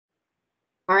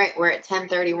All right, we're at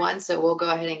 10:31, so we'll go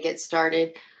ahead and get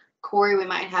started. Corey, we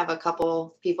might have a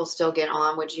couple people still get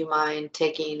on. Would you mind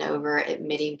taking over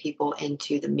admitting people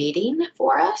into the meeting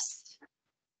for us?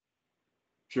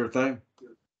 Sure thing.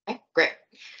 Okay, great.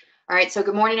 All right, so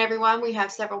good morning, everyone. We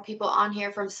have several people on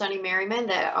here from sunny Merriman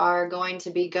that are going to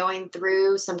be going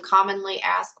through some commonly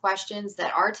asked questions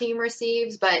that our team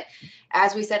receives. But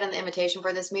as we said in the invitation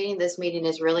for this meeting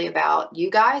is really about you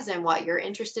guys and what you're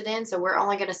interested in. So we're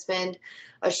only going to spend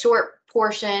a short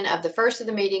portion of the first of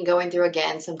the meeting going through,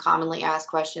 again, some commonly asked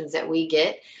questions that we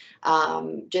get.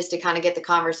 Just to kind of get the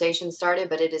conversation started,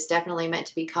 but it is definitely meant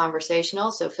to be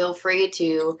conversational. So feel free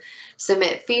to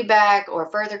submit feedback or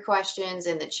further questions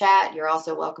in the chat. You're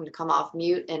also welcome to come off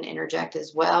mute and interject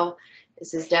as well.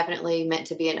 This is definitely meant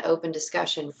to be an open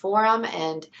discussion forum,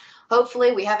 and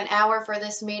hopefully we have an hour for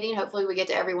this meeting. Hopefully we get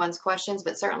to everyone's questions,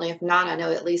 but certainly if not, I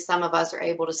know at least some of us are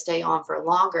able to stay on for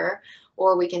longer,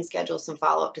 or we can schedule some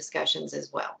follow-up discussions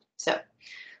as well. So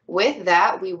with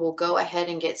that, we will go ahead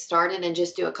and get started and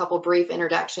just do a couple brief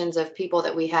introductions of people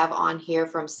that we have on here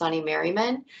from sunny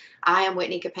Merriman. I am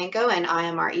Whitney Kapenko, and I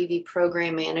am our EV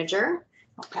Program Manager.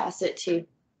 I'll pass it to.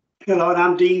 Hello, and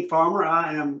I'm Dean Farmer.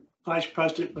 I am Vice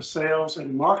President for Sales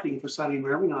and Marketing for sunny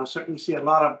Merriman. I certainly see a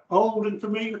lot of old and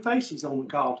familiar faces on the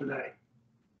call today.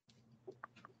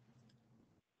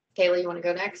 Kaylee, you want to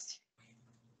go next?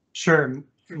 Sure.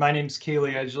 My name is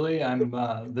Kaylee Edgley.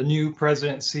 I'm the new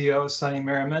president and CEO of sunny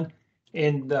Merriman.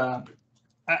 And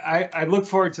I look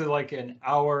forward to like an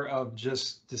hour of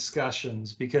just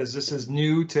discussions because this is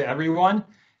new to everyone.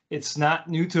 It's not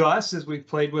new to us as we've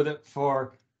played with it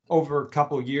for over a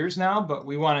couple of years now, but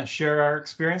we want to share our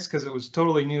experience because it was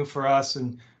totally new for us.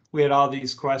 And we had all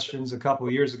these questions a couple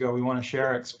of years ago. We want to share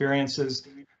our experiences.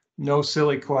 No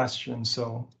silly questions.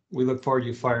 So we look forward to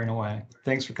you firing away.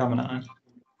 Thanks for coming on.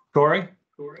 Corey?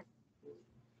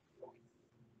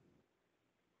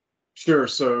 Sure.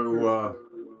 So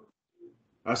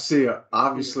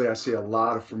obviously I see a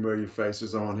lot of familiar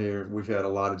faces on here. We've had a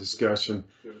lot of discussion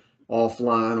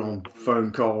offline on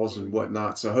phone calls and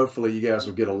whatnot. So hopefully you guys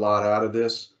will get a lot out of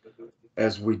this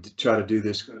as we try to do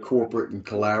this corporate and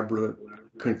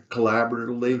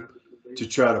collaboratively to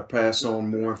try to pass on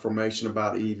more information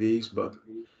about EVs. But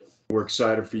we're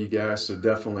excited for you guys, so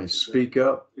definitely speak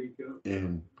up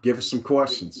and give us some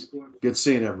questions. Good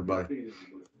seeing everybody.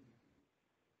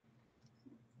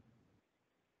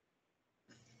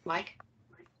 Mike,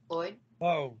 Lloyd.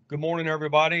 Oh, good morning,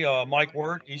 everybody. Mike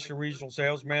Wirt, Eastern Regional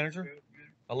Sales Manager.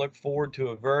 I look forward to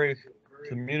a very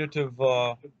communicative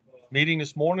meeting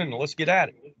this morning, and let's get at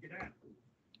it.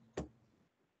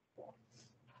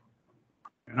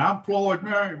 And I'm Floyd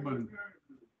Merriman.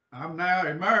 I'm now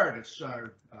emeritus, so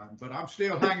but I'm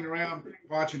still hanging around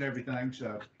watching everything.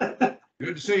 So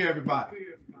good to see everybody.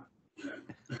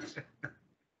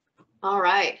 All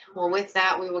right. Well, with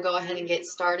that, we will go ahead and get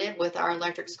started with our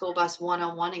electric school bus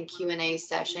one-on-one and Q&A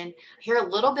session. I hear a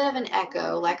little bit of an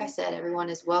echo. Like I said, everyone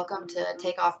is welcome to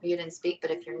take off mute and speak,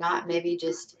 but if you're not, maybe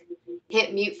just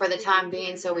hit mute for the time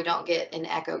being so we don't get an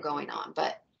echo going on.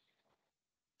 But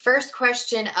first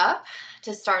question up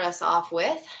to start us off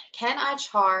with, can I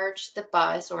charge the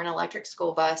bus or an electric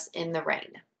school bus in the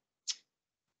rain?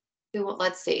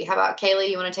 Let's see. How about Kaylee?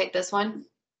 You want to take this one?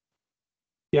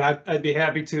 Yeah, I'd be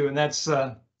happy to. And that's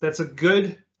a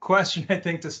good question, I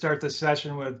think, to start the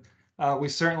session with. We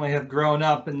certainly have grown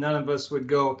up and none of us would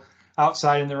go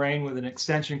outside in the rain with an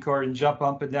extension cord and jump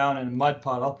up and down in a mud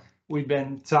puddle. We've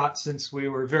been taught since we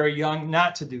were very young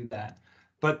not to do that.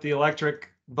 But the electric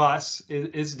bus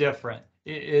is different.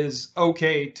 It is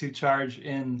okay to charge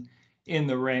in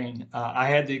the rain. I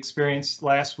had the experience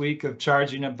last week of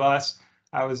charging a bus.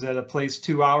 I was at a place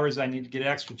 2 hours. I need to get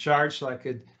extra charge so I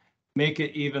could make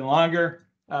it even longer.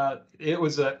 It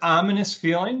was an ominous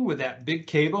feeling with that big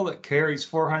cable that carries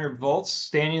 400 volts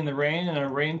standing in the rain in a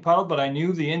rain puddle, but I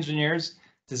knew the engineers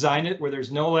designed it where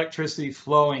there's no electricity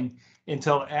flowing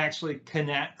until it actually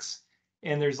connects.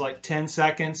 And there's like 10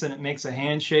 seconds and it makes a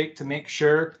handshake to make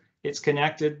sure it's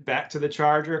connected back to the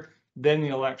charger. Then the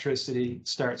electricity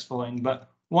starts flowing. But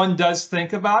one does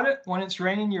think about it when it's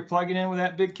raining, you're plugging in with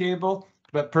that big cable,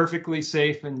 but perfectly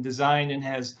safe and designed and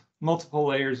has multiple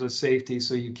layers of safety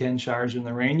so you can charge in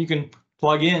the rain. You can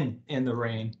plug in the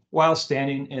rain while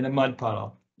standing in a mud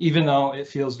puddle, even though it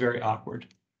feels very awkward.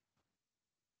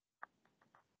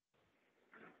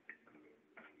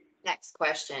 Next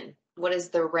question. What is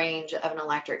the range of an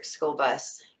electric school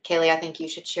bus? Kaylee, I think you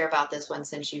should share about this one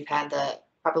since you've had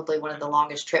probably one of the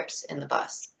longest trips in the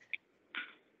bus.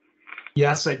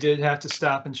 Yes, I did have to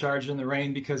stop and charge in the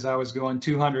rain because I was going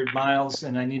 200 miles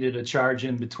and I needed a charge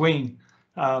in between.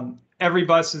 every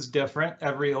bus is different.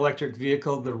 Every electric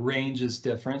vehicle, the range is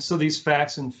different. So these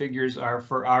facts and figures are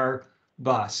for our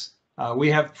bus. We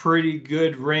have pretty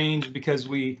good range because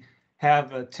we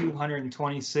have a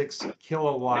 226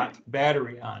 kilowatt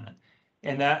battery on it.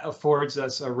 And that affords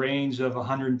us a range of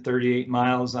 138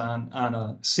 miles on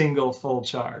a single full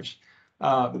charge.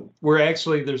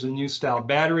 There's a new style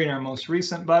battery in our most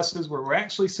recent buses where we're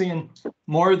actually seeing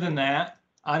more than that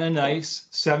on a nice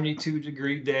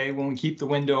 72-degree day when we keep the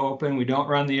window open, we don't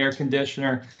run the air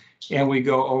conditioner, and we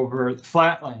go over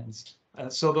flatlands.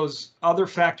 So those other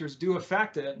factors do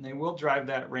affect it, and they will drive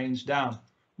that range down.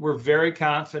 We're very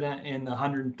confident in the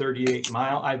 138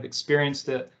 mile. I've experienced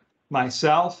it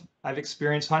myself. I've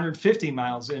experienced 150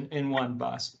 miles in one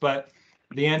bus, but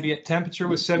the ambient temperature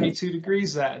was 72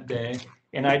 degrees that day,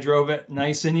 and I drove it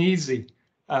nice and easy.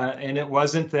 And it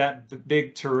wasn't that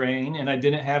big terrain, and I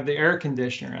didn't have the air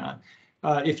conditioner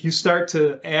on. If you start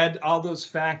to add all those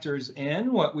factors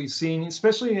in, what we've seen,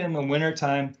 especially in the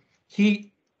wintertime,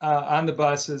 heat on the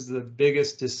bus is the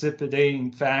biggest dissipating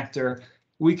factor.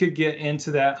 We could get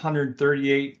into that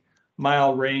 138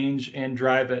 mile range and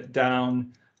drive it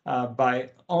down by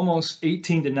almost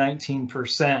 18 to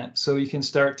 19%. So you can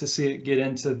start to see it get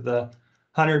into the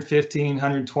 115,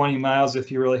 120 miles if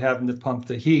you're really having to pump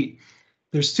the heat.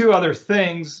 There's two other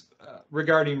things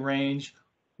regarding range.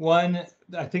 One,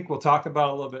 I think we'll talk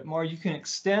about a little bit more. You can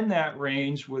extend that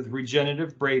range with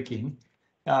regenerative braking,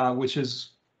 which is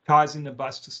causing the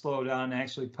bus to slow down and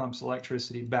actually pumps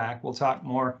electricity back. We'll talk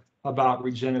more about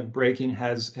regenerative braking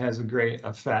has a great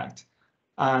effect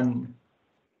on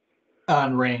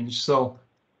range. So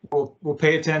we'll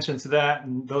pay attention to that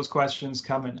and those questions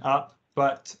coming up.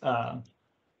 But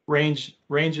range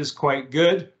is quite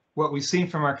good. What we've seen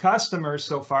from our customers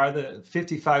so far, the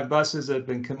 55 buses that have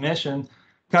been commissioned,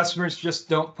 customers just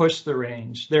don't push the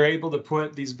range. They're able to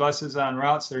put these buses on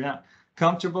routes they're not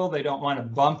comfortable. They don't want to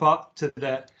bump up to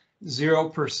that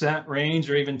 0% range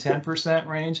or even 10%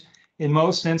 range. In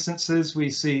most instances, we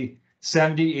see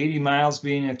 70, 80 miles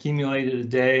being accumulated a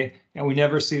day, and we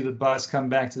never see the bus come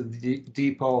back to the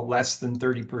depot less than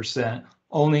 30%.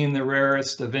 Only in the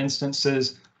rarest of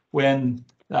instances when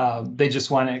they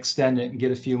just want to extend it and get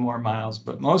a few more miles.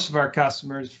 But most of our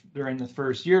customers during the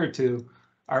first year or two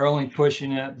are only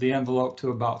pushing the envelope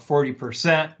to about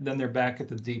 40%. Then they're back at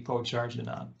the depot charging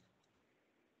on.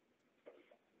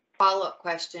 Follow-up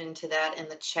question to that in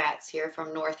the chats here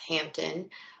from Northampton.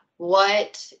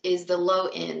 What is the low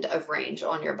end of range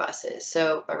on your buses?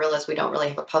 So I realize we don't really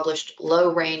have a published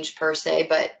low range per se,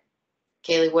 but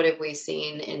Kaylee, what have we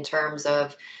seen in terms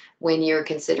of when you're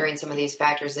considering some of these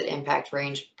factors that impact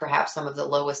range, perhaps some of the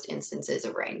lowest instances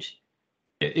of range?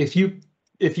 If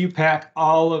you pack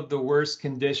all of the worst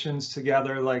conditions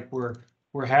together, like we're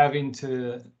having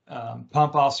to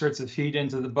pump all sorts of heat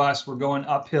into the bus, we're going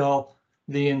uphill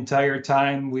the entire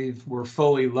time, we're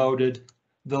fully loaded.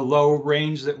 The low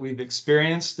range that we've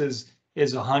experienced is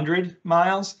 100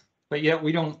 miles, but yet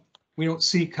we don't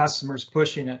see customers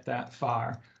pushing it that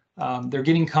far. They're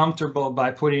getting comfortable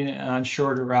by putting it on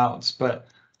shorter routes, but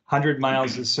 100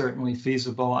 miles is certainly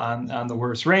feasible on the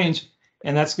worst range.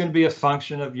 And that's going to be a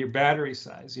function of your battery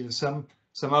size. You know,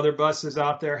 some other buses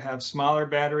out there have smaller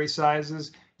battery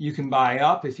sizes. You can buy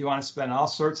up if you want to spend all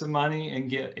sorts of money and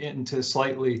get into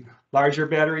slightly larger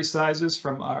battery sizes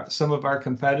from some of our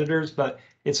competitors, but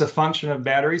it's a function of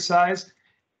battery size.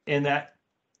 And that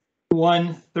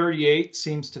 138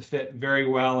 seems to fit very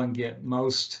well and get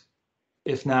most,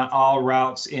 if not all,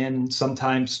 routes in,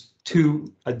 sometimes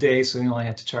 2 a day, so you only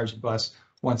have to charge the bus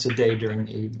once a day during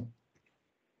the evening.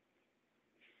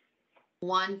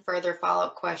 One further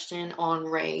follow-up question on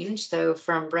range. So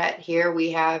from Brett here, we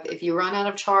have, if you run out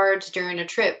of charge during a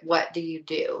trip, what do you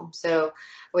do? So I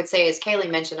would say, as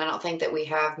Kaylee mentioned, I don't think that we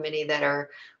have many that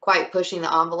are quite pushing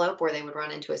the envelope where they would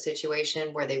run into a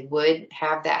situation where they would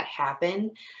have that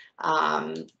happen.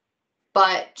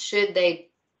 But should they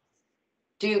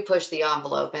do push the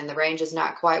envelope and the range is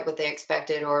not quite what they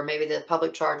expected, or maybe the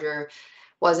public charger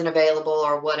wasn't available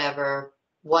or whatever,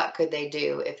 what could they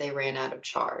do if they ran out of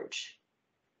charge?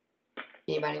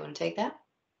 Anybody want to take that?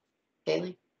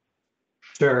 Kaylee?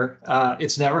 Sure.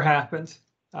 It's never happened.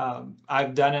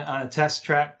 I've done it on a test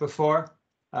track before,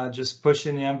 just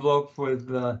pushing the envelope with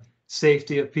the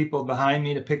safety of people behind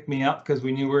me to pick me up because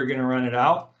we knew we were going to run it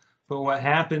out. But what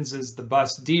happens is the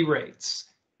bus derates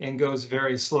and goes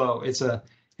very slow. It's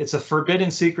a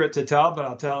forbidden secret to tell, but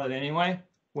I'll tell it anyway.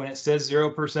 When it says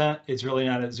 0%, it's really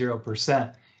not at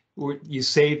 0%. You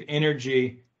save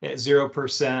energy at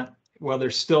 0%. Well,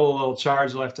 there's still a little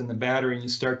charge left in the battery and you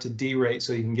start to derate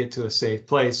so you can get to a safe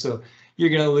place. So you're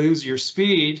going to lose your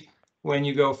speed, when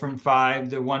you go from 5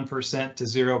 to 1% to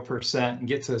 0% and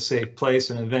get to a safe place,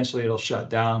 and eventually it'll shut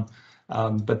down.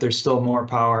 But there's still more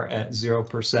power at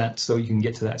 0%, so you can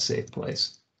get to that safe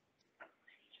place.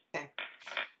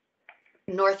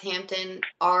 Northampton,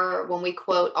 when we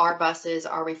quote our buses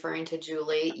are referring to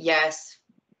Jouley. Yes,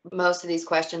 most of these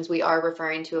questions we are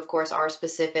referring to, of course, our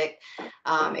specific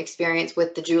experience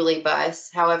with the Jouley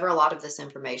bus. However, a lot of this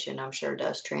information I'm sure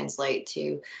does translate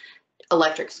to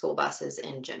electric school buses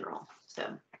in general. So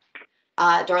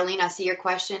Darlene, I see your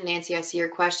question. Nancy, I see your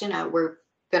question. We're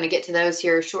going to get to those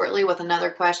here shortly with another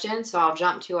question. So I'll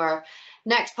jump to our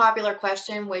next popular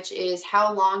question, which is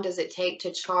how long does it take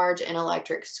to charge an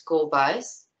electric school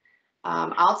bus?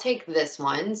 I'll take this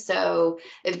one. So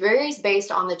it varies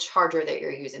based on the charger that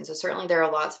you're using. So certainly there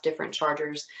are lots of different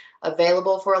chargers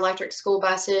available for electric school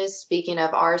buses. Speaking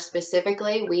of ours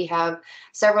specifically, we have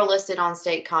several listed on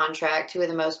state contract. Two of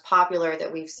the most popular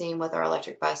that we've seen with our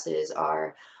electric buses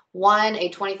are one, a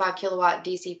 25 kilowatt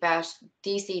DC fast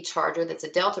DC charger that's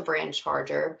a Delta brand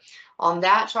charger. On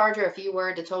that charger, if you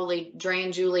were to totally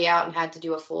drain Jouley out and had to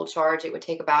do a full charge, it would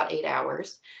take about 8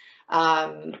 hours.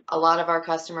 A lot of our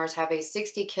customers have a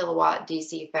 60 kilowatt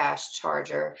DC fast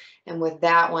charger, and with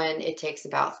that one, it takes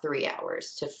about 3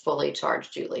 hours to fully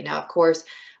charge Jouley. Now, of course,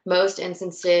 most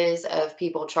instances of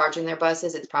people charging their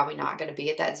buses, it's probably not going to be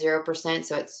at that 0%,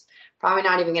 so it's probably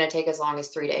not even going to take as long as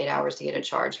 3 to 8 hours to get a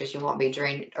charge because you won't be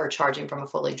drained or charging from a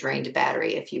fully drained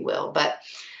battery, if you will. But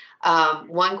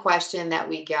one question that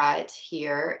we got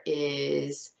here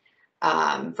is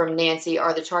from Nancy,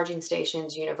 are the charging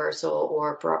stations universal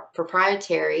or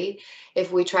proprietary?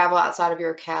 If we travel outside of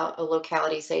your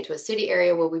locality, say to a city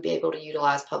area, will we be able to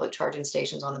utilize public charging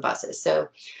stations on the buses? So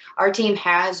our team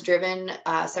has driven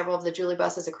several of the Jouley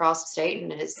buses across the state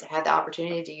and has had the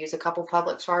opportunity to use a couple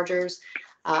public chargers.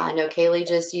 I know Kaylee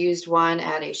just used one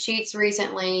at a Sheetz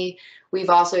recently.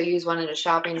 We've also used one in a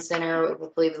shopping center. I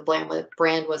believe the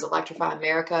brand was Electrify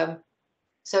America.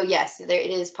 So yes, it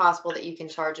is possible that you can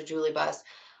charge a Jouley bus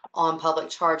on public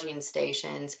charging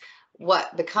stations.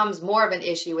 What becomes more of an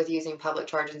issue with using public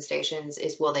charging stations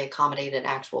is will they accommodate an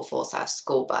actual full-size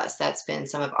school bus? That's been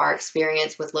some of our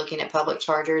experience with looking at public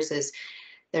chargers, is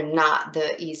they're not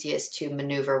the easiest to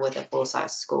maneuver with a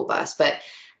full-size school bus. But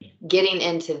getting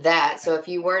into that, so if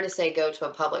you were to say go to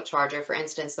a public charger, for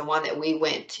instance, the one that we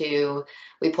went to,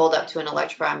 we pulled up to an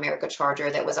Electrify America charger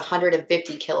that was a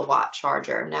 150 kilowatt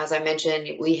charger. Now, as I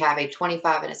mentioned, we have a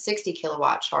 25 and a 60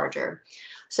 kilowatt charger.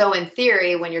 So in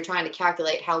theory, when you're trying to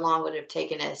calculate how long would it have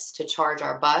taken us to charge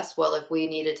our bus, well, if we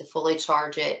needed to fully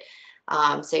charge it,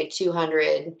 say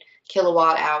 200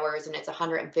 kilowatt hours, and it's a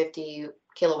 150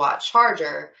 kilowatt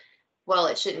charger, well,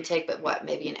 it shouldn't take but what,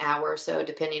 maybe an hour or so,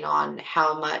 depending on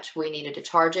how much we needed to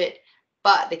charge it.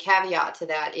 But the caveat to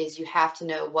that is you have to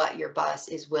know what your bus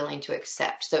is willing to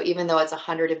accept. So even though it's a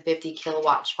 150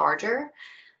 kilowatt charger,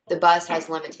 the bus has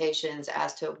limitations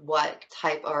as to what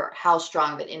type or how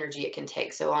strong of an energy it can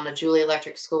take. So on a Jouley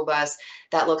electric school bus,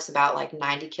 that looks about like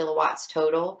 90 kilowatts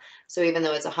total. So even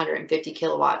though it's a 150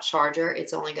 kilowatt charger,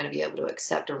 it's only going to be able to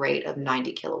accept a rate of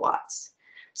 90 kilowatts.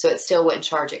 So it still wouldn't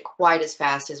charge it quite as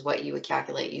fast as what you would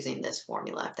calculate using this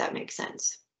formula, if that makes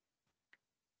sense.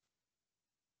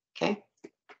 Okay.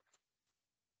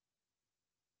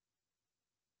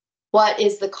 What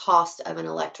is the cost of an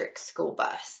electric school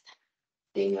bus?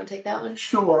 Dean, you want to take that one?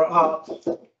 Sure.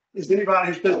 As anybody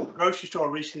who's been to the grocery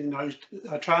store recently knows,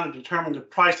 trying to determine the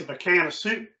price of a can of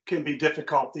soup can be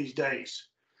difficult these days.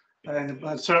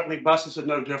 And certainly buses are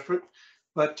no different.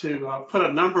 But to put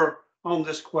a number on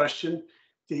this question,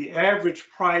 the average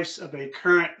price of a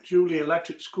current Jouley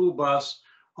electric school bus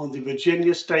on the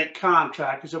Virginia state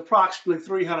contract is approximately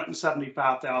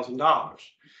 $375,000.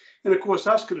 And of course,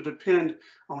 that's going to depend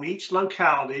on each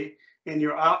locality and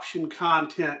your option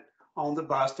content on the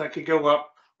bus. That could go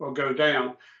up or go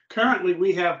down. Currently,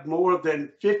 we have more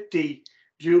than 50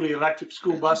 Jouley electric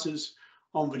school buses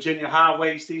on Virginia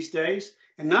highways these days,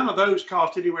 and none of those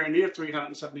cost anywhere near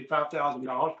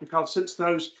 $375,000 because since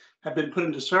those have been put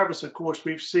into service, of course,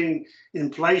 we've seen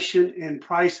inflation and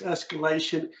price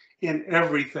escalation in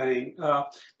everything.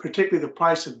 Particularly the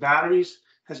price of batteries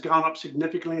has gone up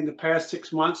significantly in the past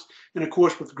 6 months. And of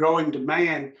course, with growing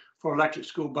demand for electric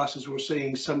school buses, we're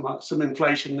seeing some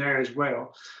inflation there as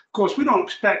well. Of course, we don't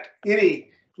expect any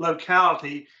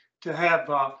locality to have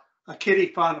a kitty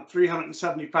fund of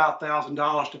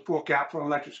 $375,000 to fork out for an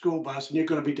electric school bus, and you're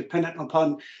going to be dependent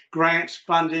upon grants,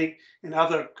 funding, and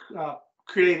other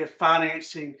creative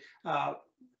financing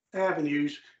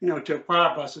avenues, to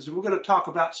acquire buses. And we're going to talk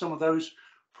about some of those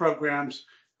programs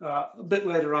a bit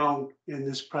later on in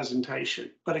this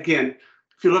presentation. But again,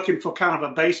 if you're looking for kind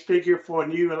of a base figure for a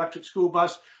new electric school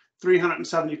bus,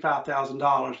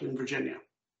 $375,000 in Virginia.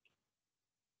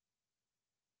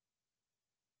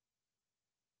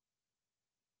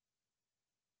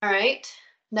 All right.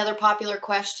 Another popular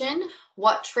question.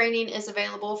 What training is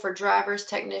available for drivers,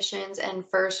 technicians, and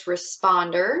first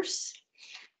responders?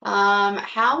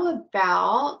 How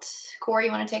about, Corey,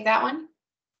 you want to take that one?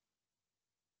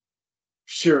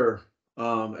 Sure.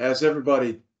 As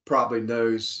everybody probably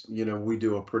knows, we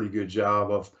do a pretty good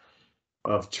job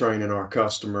of training our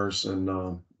customers,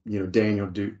 and Daniel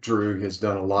Drew has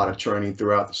done a lot of training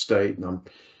throughout the state, and I'm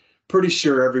pretty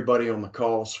sure everybody on the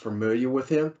call is familiar with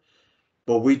him.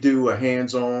 But we do a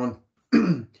hands-on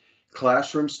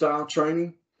classroom style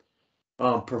training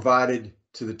provided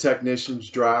to the technicians,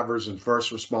 drivers, and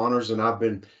first responders, and I've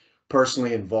been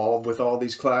personally involved with all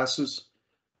these classes.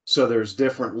 So there's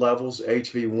different levels.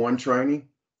 HV1 training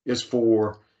is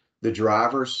for the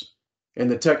drivers, and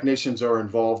the technicians are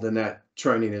involved in that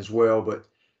training as well, but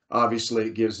obviously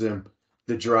it gives them,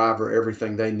 the driver,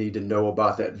 everything they need to know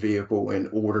about that vehicle in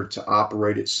order to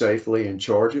operate it safely and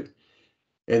charge it.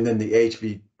 And then the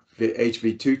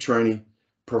HV2 training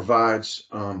provides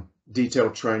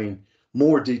detailed training,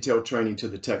 more detailed training to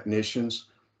the technicians,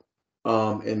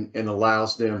 and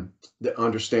allows them the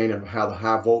understanding of how the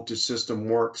high voltage system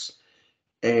works,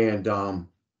 and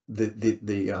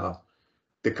the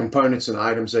components and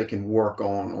items they can work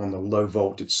on the low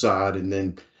voltage side, and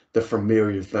then the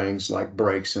familiar things like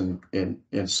brakes and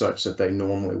such that they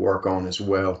normally work on as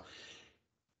well.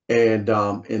 And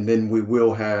then we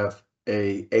will have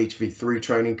a HV3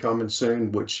 training coming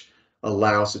soon, which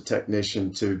allows the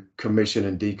technician to commission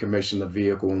and decommission the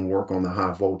vehicle and work on the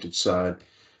high voltage side.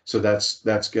 So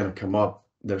that's going to come up.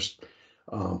 There's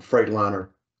Freightliner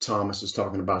Thomas is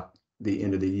talking about the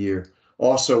end of the year.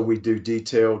 Also, we do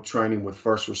detailed training with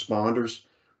first responders.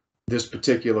 This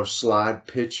particular slide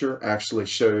picture actually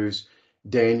shows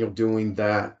Daniel doing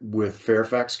that with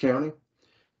Fairfax County.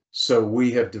 So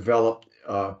we have developed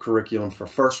a curriculum for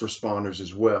first responders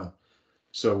as well.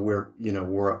 So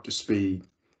we're up to speed.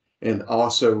 And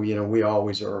also, we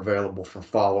always are available for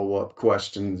follow-up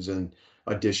questions and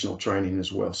additional training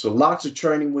as well. So lots of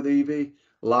training with EV,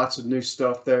 lots of new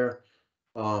stuff there.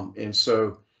 And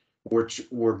so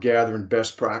we're gathering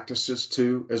best practices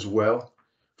too as well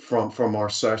from our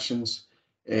sessions.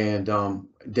 And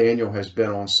Daniel has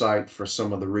been on site for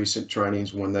some of the recent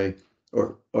trainings when they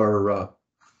or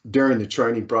during the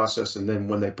training process, and then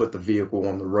when they put the vehicle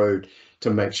on the road to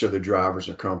make sure the drivers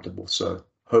are comfortable. So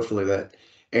hopefully that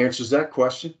answers that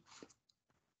question.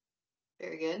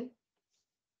 Very good.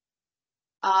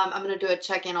 I'm going to do a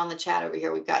check-in on the chat over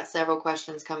here. We've got several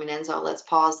questions coming in, so let's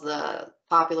pause the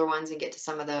popular ones and get to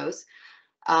some of those.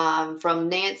 From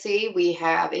Nancy, we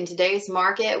have, in today's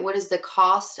market, what is the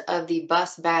cost of the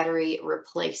bus battery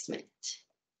replacement?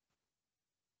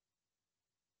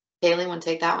 Kaylee, want to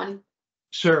take that one?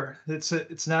 Sure. It's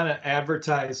not an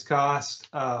advertised cost,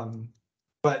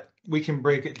 but we can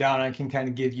break it down. I can kind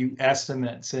of give you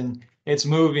estimates, and it's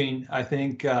moving. I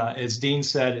think, as Dean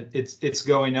said, it's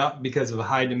going up because of a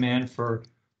high demand for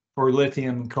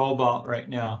lithium and cobalt right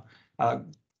now.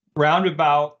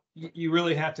 Roundabout, you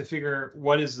really have to figure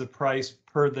what is the price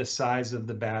per the size of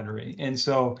the battery. And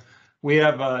so we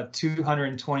have a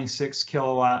 226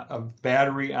 kilowatt of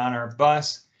battery on our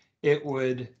bus. It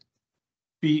would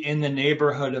be in the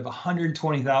neighborhood of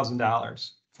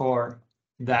 $120,000 for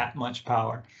that much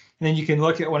power. And then you can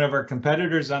look at one of our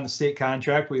competitors on the state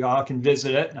contract. We all can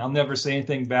visit it. And I'll never say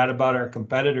anything bad about our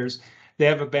competitors. They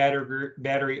have a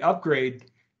battery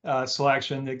upgrade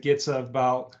selection that gets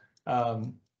about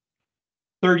 30%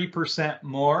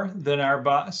 more than our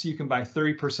bus. You can buy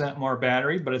 30% more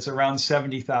battery, but it's around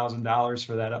 $70,000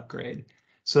 for that upgrade.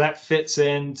 So that fits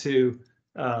into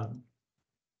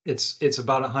it's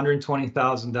about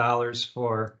 $120,000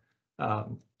 for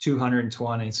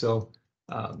 220. So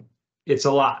it's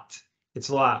a lot. It's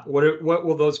a lot. What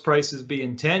will those prices be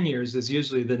in 10 years is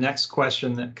usually the next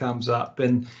question that comes up.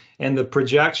 And the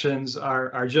projections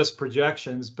are just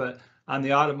projections, but on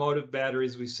the automotive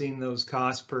batteries, we've seen those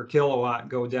costs per kilowatt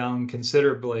go down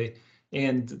considerably.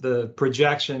 And the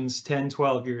projections 10,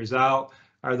 12 years out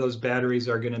are those batteries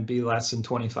are going to be less than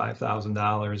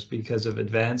 $25,000 because of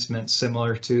advancements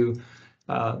similar to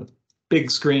big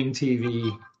screen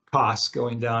TV costs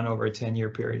going down over a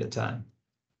 10-year period of time.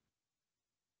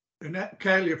 And that,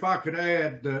 Kaylee, if I could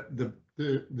add,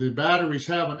 the batteries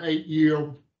have an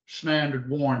 8-year standard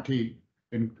warranty,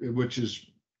 which is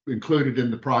included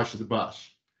in the price of the bus.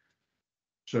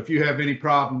 So if you have any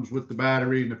problems with the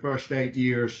battery in the first 8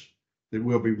 years, they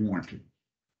will be warranted.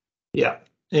 Yeah,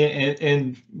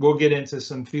 and we'll get into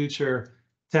some future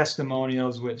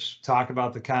testimonials which talk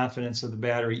about the confidence of the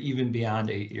battery even beyond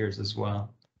 8 years as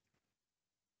well.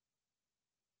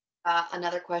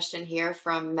 Another question here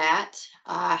from Matt.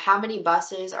 How many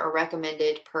buses are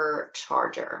recommended per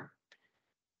charger?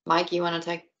 Mike, you want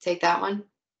to take that one?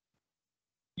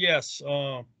 Yes,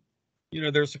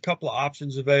 there's a couple of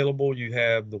options available. You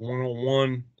have the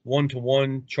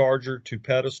one-to-one charger to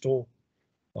pedestal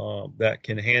that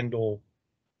can handle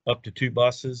up to 2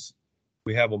 buses.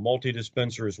 We have a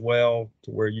multi-dispenser as well,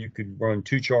 to where you could run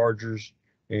 2 chargers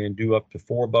and do up to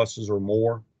 4 buses or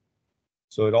more.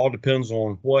 So it all depends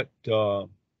on what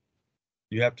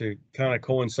you have to kind of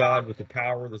coincide with the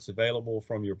power that's available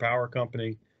from your power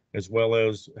company, as well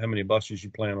as how many buses you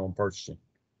plan on purchasing.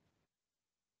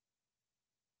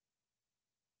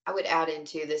 I would add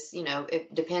into this,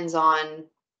 it depends on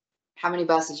how many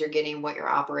buses you're getting, what your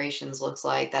operations looks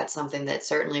like. That's something that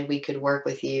certainly we could work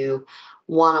with you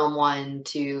one-on-one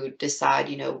to decide,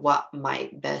 what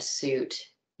might best suit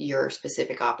your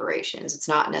specific operations. It's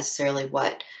not necessarily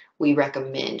what we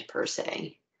recommend per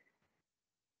se.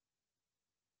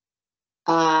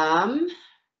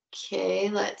 Okay,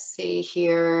 let's see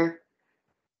here.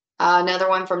 Another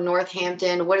one from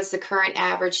Northampton. What is the current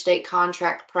average state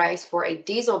contract price for a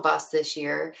diesel bus this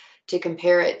year to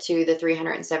compare it to the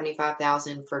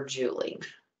 $375,000 for Jouley?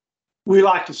 We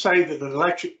like to say that an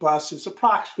electric bus is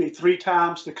approximately 3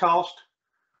 times the cost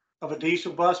of a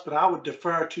diesel bus, but I would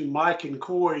defer to Mike and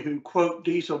Corey, who quote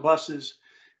diesel buses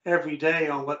every day,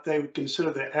 on what they would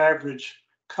consider the average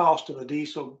cost of a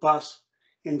diesel bus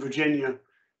in Virginia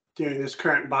during this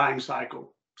current buying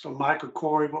cycle. So Mike or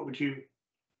Corey, what would you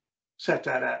set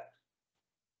that at?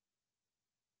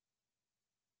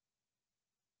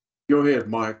 Go ahead,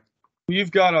 Mike.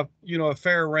 You've got a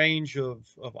fair range of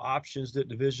options that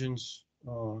divisions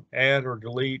add or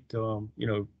delete.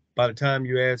 By the time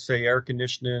you add, say, air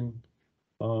conditioning,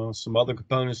 some other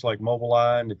components like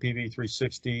Mobileye and the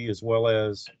PV360, as well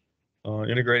as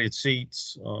integrated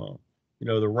seats,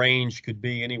 the range could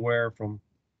be anywhere from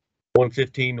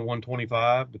 115 to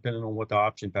 125, depending on what the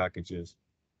option package is.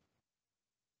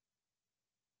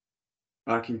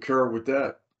 I concur with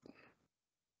that.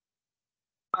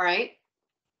 All right.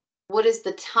 What is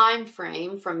the time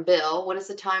frame from Bill? What is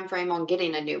the time frame on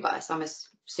getting a new bus? I'm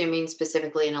assuming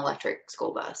specifically an electric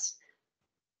school bus.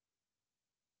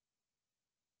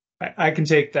 I can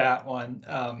take that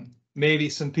one. Maybe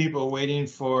some people waiting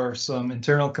for some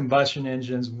internal combustion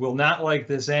engines will not like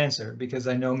this answer, because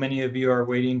I know many of you are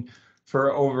waiting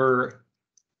for over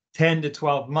 10 to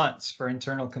 12 months for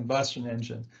internal combustion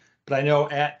engine. But I know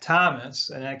at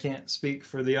Thomas, and I can't speak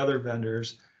for the other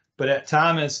vendors, but at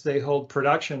Thomas, they hold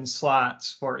production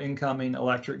slots for incoming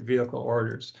electric vehicle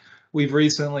orders. We've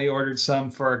recently ordered some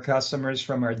for our customers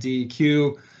from our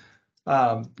DEQ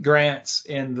grants,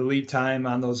 and the lead time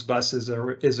on those buses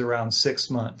is around 6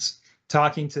 months.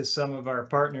 Talking to some of our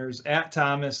partners at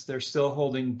Thomas, they're still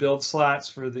holding build slots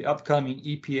for the upcoming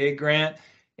EPA grant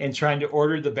and trying to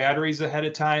order the batteries ahead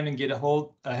of time and get a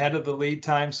hold ahead of the lead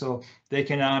time so they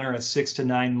can honor a 6 to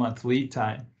 9 month lead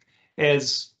time.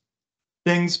 As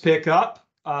things pick up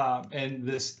and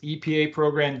this EPA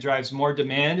program drives more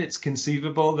demand, it's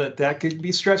conceivable that that could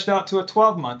be stretched out to a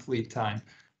 12-month lead time.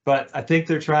 But I think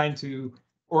they're trying to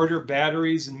order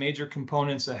batteries and major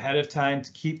components ahead of time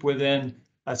to keep within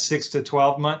a 6 to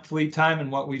 12-month lead time.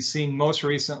 And what we've seen most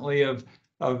recently of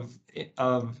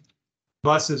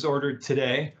buses ordered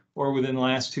today or within the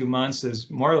last 2 months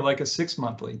is more like a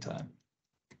 6-month lead time.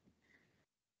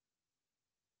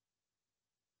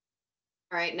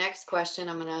 All right, next question.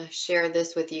 I'm going to share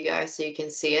this with you guys so you can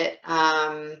see it.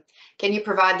 Can you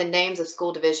provide the names of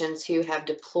school divisions who have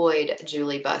deployed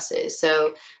Jouley buses?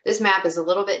 So this map is a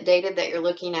little bit dated that you're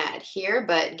looking at here,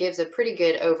 but gives a pretty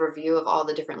good overview of all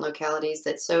the different localities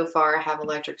that so far have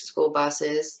electric school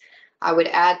buses. I would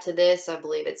add to this, I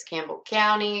believe it's Campbell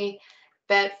County,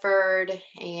 Bedford,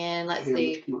 and let's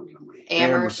see,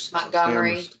 Amherst,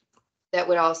 Montgomery. That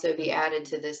would also be added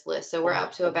to this list. So we're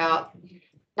up to about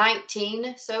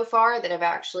 19 so far that have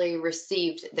actually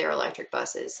received their electric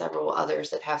buses, several others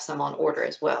that have some on order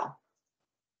as well.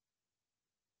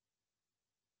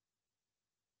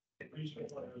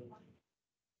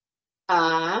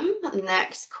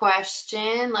 Next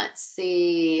question, let's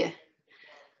see.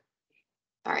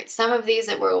 All right, some of these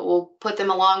that we'll put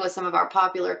them along with some of our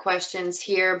popular questions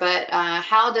here, but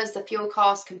how does the fuel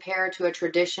cost compare to a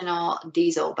traditional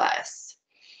diesel bus?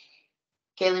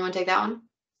 Kaylee, want to take that one?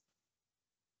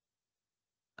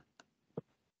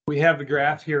 We have the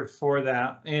graph here for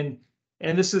that, and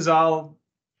this is all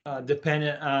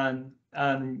dependent on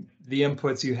the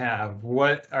inputs you have.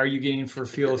 What are you getting for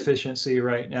fuel efficiency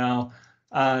right now?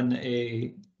 on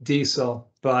a diesel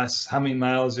bus, how many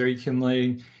miles are you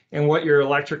accumulating, and what your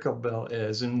electrical bill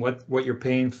is, and what you're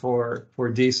paying for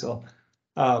diesel.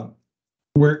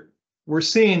 We're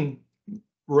seeing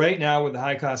right now with the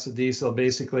high cost of diesel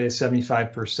basically a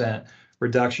 75%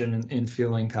 reduction in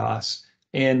fueling costs,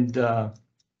 and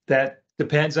that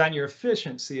depends on your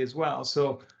efficiency as well.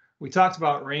 So we talked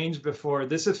about range before.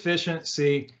 This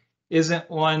efficiency isn't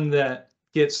one that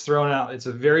gets thrown out. It's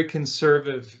a very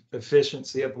conservative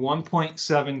efficiency of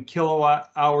 1.7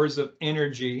 kilowatt hours of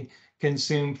energy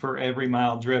consumed for every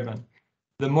mile driven.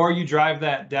 The more you drive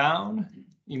that down,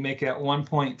 you make it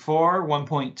 1.4,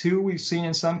 1.2, we've seen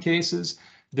in some cases,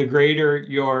 the greater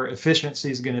your efficiency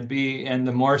is going to be and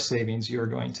the more savings you're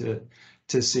going to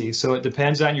see. So it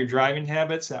depends on your driving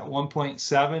habits. That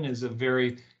 1.7 is a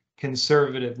very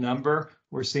conservative number.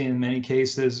 We're seeing in many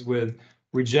cases with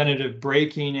regenerative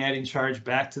braking, adding charge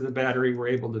back to the battery, we're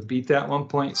able to beat that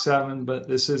 1.7, but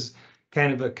this is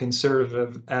kind of a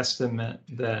conservative estimate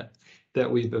that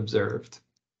we've observed.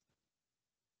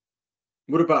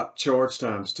 What about charge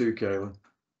times too, Kayla?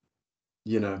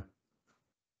 You know,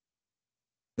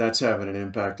 that's having an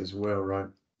impact as well, right?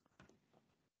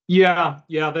 Yeah,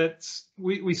 that's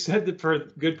we said that for a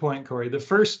good point, Corey. The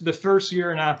first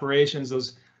year in operations,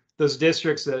 those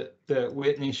districts that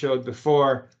Whitney showed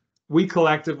before, we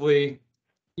collectively,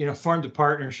 formed a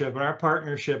partnership, and our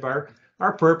partnership,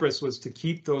 our purpose was to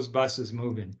keep those buses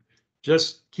moving,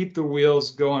 just keep the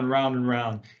wheels going round and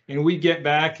round. And we get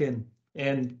back and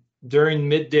during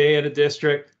midday at a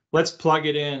district, let's plug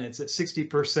it in. It's at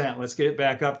 60%. Let's get it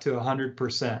back up to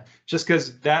 100%, just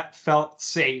because that felt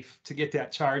safe to get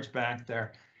that charge back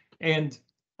there. And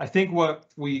I think what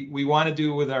we want to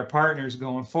do with our partners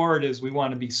going forward is we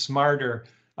want to be smarter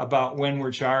about when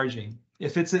we're charging.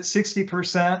 If it's at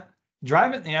 60%,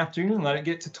 drive it in the afternoon, let it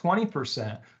get to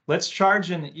 20%. Let's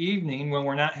charge in the evening when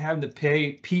we're not having to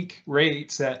pay peak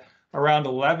rates at around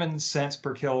 11 cents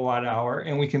per kilowatt hour,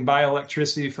 and we can buy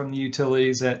electricity from the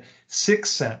utilities at 6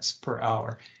 cents per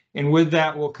hour. And with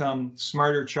that will come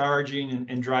smarter charging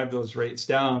and drive those rates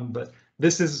down. But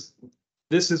this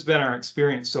has been our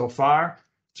experience so far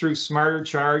through smarter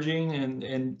charging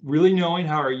and really knowing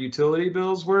how our utility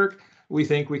bills work. We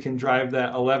think we can drive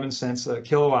that 11 cents a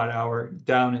kilowatt hour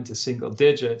down into single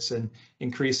digits and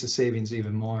increase the savings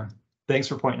even more. Thanks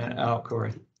for pointing that out,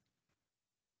 Corey.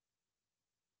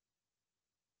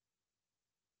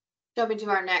 Jumping to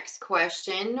our next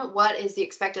question, what is the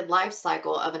expected life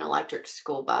cycle of an electric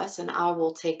school bus? And I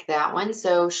will take that one.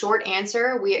 So short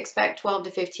answer, we expect 12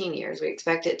 to 15 years. We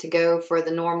expect it to go for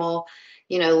the normal,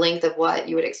 length of what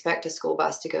you would expect a school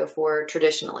bus to go for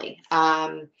traditionally.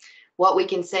 What we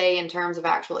can say in terms of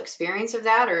actual experience of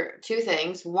that are two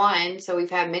things. One, so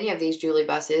we've had many of these Jouley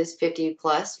buses, 50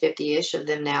 plus, 50-ish of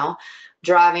them now,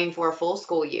 driving for a full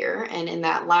school year. And in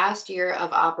that last year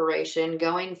of operation,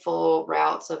 going full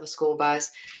routes of a school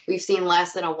bus, we've seen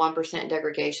less than a 1%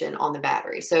 degradation on the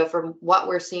battery. So from what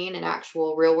we're seeing in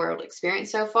actual real world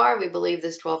experience so far, we believe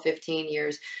this 12, 15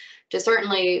 years to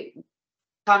certainly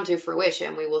come to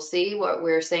fruition. We will see what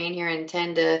we're saying here in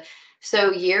 10 to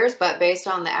so years, but based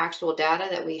on the actual data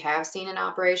that we have seen in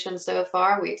operation so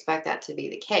far, we expect that to be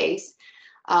the case.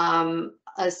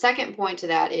 A second point to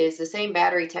that is the same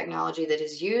battery technology that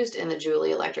is used in the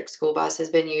Jouley electric school bus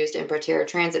has been used in Proterra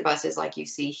transit buses like you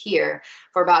see here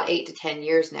for about 8 to 10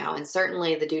 years now. And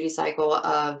certainly the duty cycle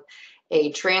of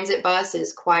a transit bus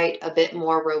is quite a bit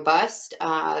more robust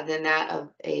than that of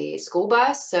a school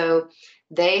bus. So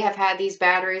they have had these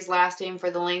batteries lasting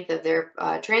for the length of their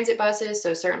transit buses.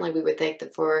 So certainly we would think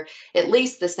that for at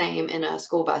least the same in a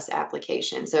school bus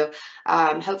application. So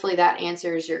hopefully that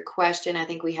answers your question. I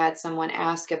think we had someone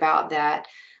ask about that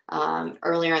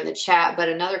earlier in the chat, but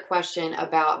another question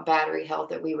about battery health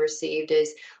that we received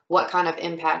is what kind of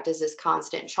impact does this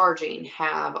constant charging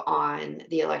have on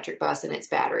the electric bus and its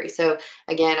battery? So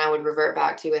again, I would revert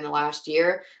back to in the last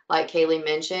year, like Kaylee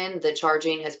mentioned, the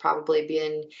charging has probably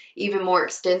been even more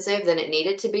extensive than it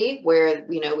needed to be, where,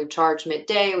 we've charged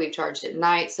midday, we've charged at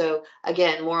night. So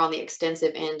again, more on the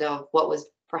extensive end of what was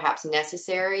perhaps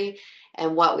necessary.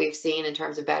 And what we've seen in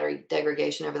terms of battery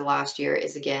degradation over the last year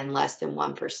is, again, less than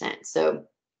 1%. So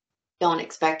don't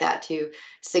expect that to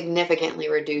significantly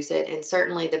reduce it. And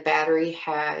certainly the battery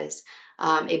has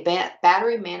a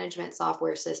battery management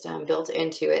software system built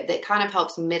into it that kind of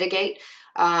helps mitigate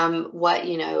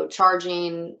what,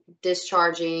 charging,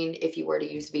 discharging, if you were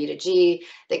to use V2G,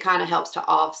 that kind of helps to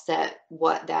offset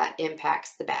what that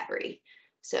impacts the battery.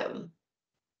 So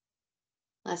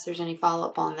unless there's any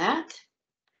follow-up on that.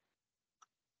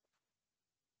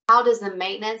 How does the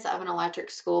maintenance of an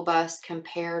electric school bus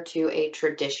compare to a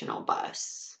traditional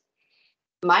bus?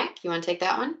 Mike, you want to take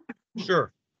that one?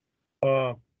 Sure.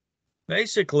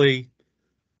 Basically,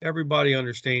 everybody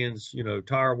understands,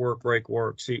 tire work, brake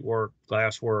work, seat work,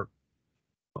 glass work,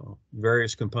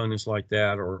 various components like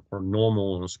that are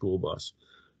normal on a school bus.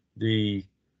 The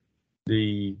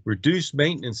reduced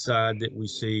maintenance side that we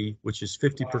see, which is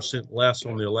 50% less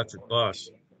on the electric bus,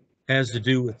 has to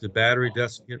do with the battery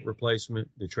desiccant replacement,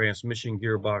 the transmission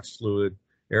gearbox fluid,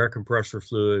 air compressor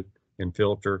fluid, and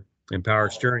filter, and power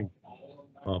steering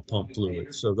pump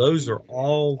fluid. So those are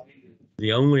all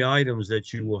the only items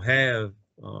that you will have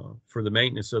for the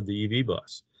maintenance of the EV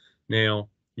bus. Now,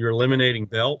 you're eliminating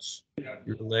belts,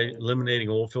 you're eliminating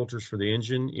oil filters for the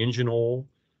engine oil,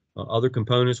 other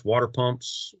components, water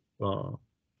pumps,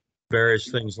 various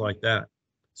things like that.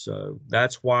 So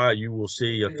that's why you will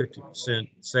see a 50%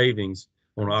 savings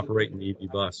on operating the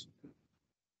EV bus.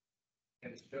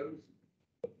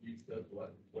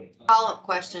 Follow-up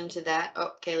question to that.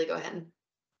 Oh, Kaylee, go ahead.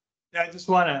 I just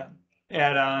want to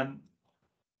add on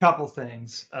a couple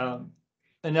things.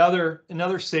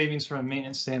 Another savings from a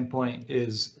maintenance standpoint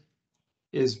is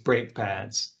brake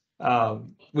pads.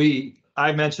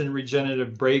 I mentioned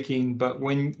regenerative braking, but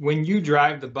when you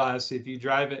drive the bus, if you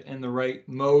drive it in the right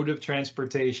mode of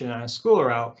transportation on a school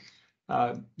route,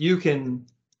 you can,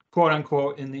 quote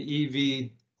unquote, in the EV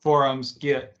forums,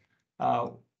 get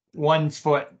 1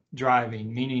 foot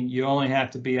driving, meaning you only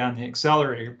have to be on the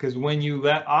accelerator, because when you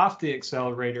let off the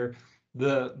accelerator,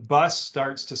 the bus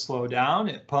starts to slow down.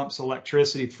 It pumps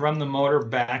electricity from the motor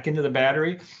back into the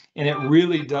battery, and it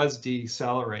really does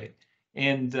decelerate.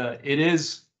 And it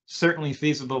is certainly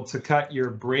feasible to cut your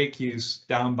brake use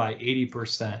down by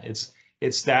 80%.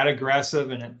 It's that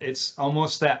aggressive, and it's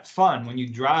almost that fun when you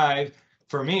drive.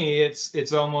 For me,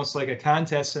 it's almost like a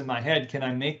contest in my head. Can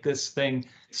I make this thing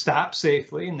stop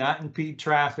safely, not impede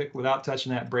traffic without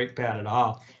touching that brake pad at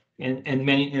all? In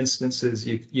many instances,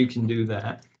 you can do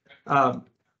that.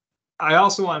 I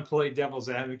also want to play devil's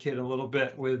advocate a little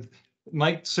bit with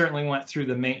Mike. Certainly went through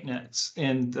the maintenance,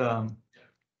 and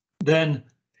then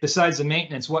besides the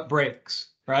maintenance, what breaks,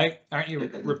 right? Aren't you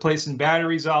replacing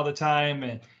batteries all the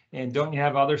time, and don't you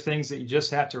have other things that you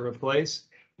just have to replace?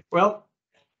 Well,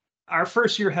 our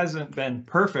first year hasn't been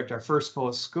perfect. Our first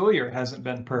full school year hasn't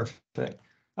been perfect.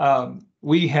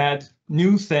 We had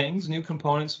new things, new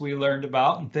components we learned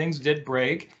about, and things did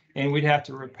break, and we'd have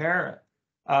to repair it.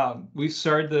 We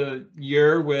started the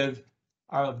year with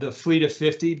the fleet of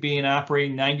 50 being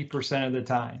operating 90% of the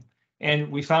time.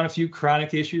 And we found a few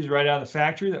chronic issues right out of the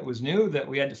factory that was new that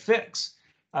we had to fix.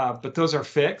 But those are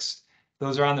fixed.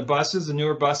 Those are on the buses. The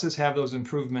newer buses have those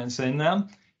improvements in them.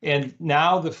 And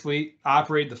now the fleet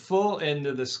operated the full end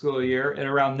of the school year, and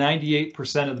around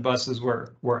 98% of the buses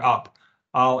were up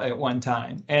all at one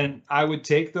time. And I would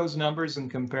take those numbers and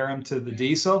compare them to the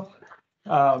diesel.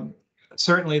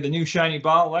 Certainly the new shiny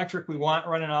ball electric we want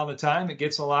running all the time. It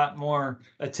gets a lot more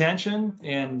attention,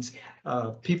 and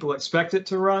people expect it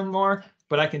to run more.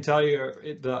 But I can tell you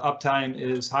the uptime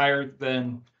is higher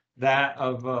than that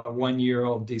of a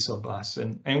 1-year-old diesel bus.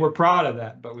 And we're proud of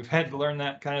that, but we've had to learn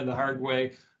that kind of the hard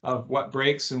way of what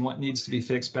breaks and what needs to be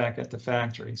fixed back at the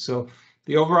factory. So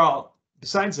the overall,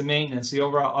 besides the maintenance, the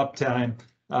overall uptime,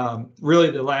 really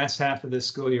the last half of this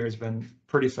school year has been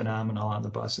pretty phenomenal on the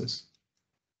buses.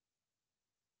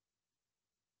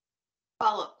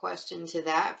 Follow-up question to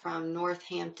that from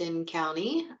Northampton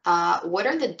County. What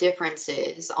are the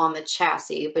differences on the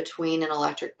chassis between an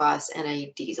electric bus and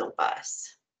a diesel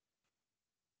bus?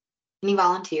 Any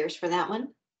volunteers for that one?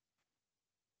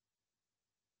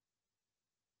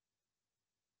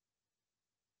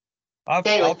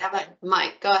 Daily, how about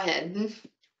Mike? Go ahead.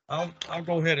 I'll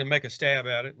go ahead and make a stab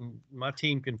at it, and my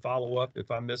team can follow up if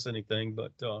I miss anything.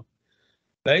 But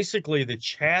basically, the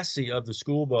chassis of the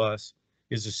school bus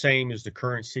is the same as the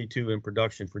current C2 in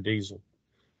production for diesel.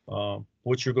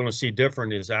 What you're going to see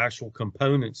different is actual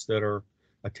components that are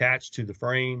attached to the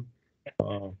frame.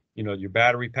 Your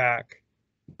battery pack,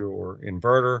 your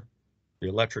inverter, the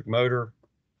electric motor,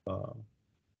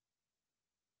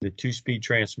 the 2-speed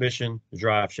transmission, the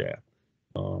drive shaft.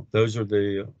 Those are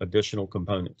the additional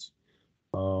components.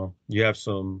 You have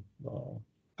some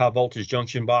high voltage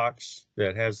junction box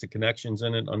that has the connections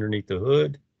in it underneath the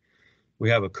hood. We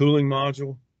have a cooling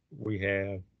module. We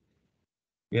have,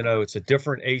 it's a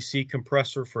different AC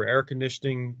compressor for air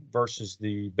conditioning versus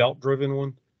the belt driven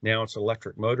one. Now it's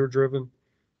electric motor driven.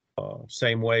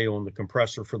 Same way on the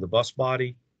compressor for the bus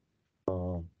body.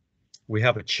 We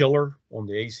have a chiller on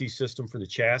the AC system for the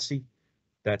chassis.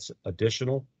 That's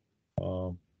additional.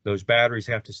 Those batteries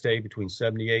have to stay between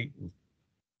 72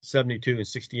 and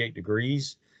 68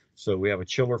 degrees. So we have a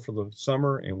chiller for the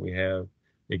summer, and we have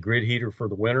a grid heater for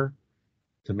the winter.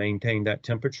 to maintain that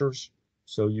temperatures.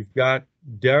 So you've got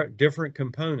different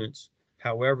components.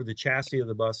 However, the chassis of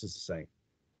the bus is the same.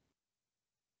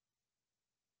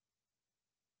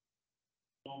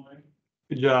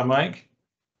 Good job, Mike.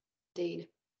 Indeed.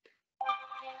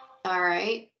 All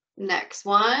right, next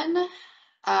one.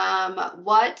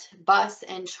 What bus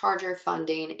and charger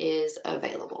funding is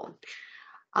available?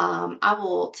 I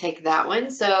will take that one.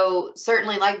 So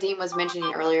certainly, like Dean was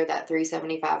mentioning earlier, that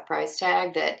 $375 price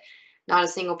tag, that not a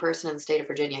single person in the state of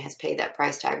Virginia has paid that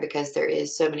price tag, because there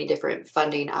is so many different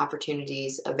funding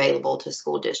opportunities available to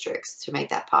school districts to make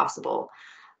that possible.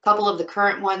 A couple of the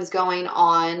current ones going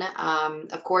on,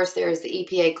 of course, there's the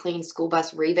EPA Clean School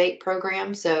Bus Rebate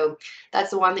Program. So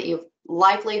that's the one that you've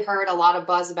likely heard a lot of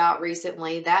buzz about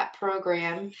recently. That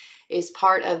program is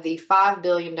part of the $5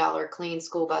 billion Clean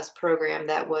School Bus Program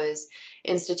that was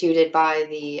instituted by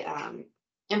the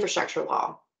infrastructure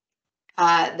law.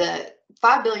 The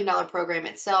 $5 billion program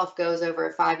itself goes over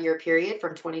a 5-year period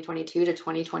from 2022 to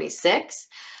 2026.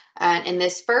 And in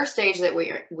this first stage that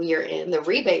we are in, the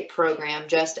rebate program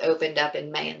just opened up in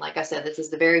May. And like I said, this is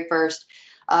the very first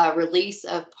release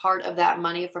of part of that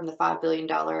money from the $5 billion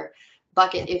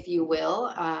bucket, if you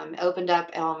will. Opened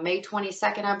up on May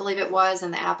 22nd, I believe it was,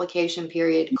 and the application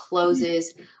period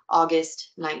closes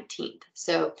August 19th.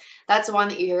 So that's the one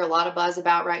that you hear a lot of buzz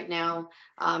about right now.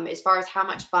 As far as how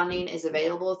much funding is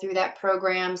available through that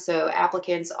program, so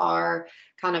applicants are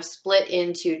kind of split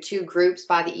into 2 groups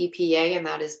by the EPA, and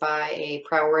that is by a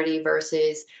priority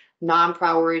versus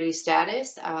non-priority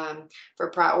status. For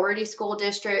priority school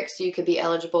districts, you could be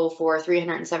eligible for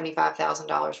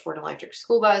 $375,000 for an electric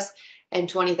school bus and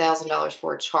 $20,000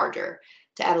 for a charger.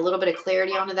 To add a little bit of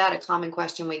clarity onto that, a common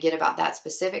question we get about that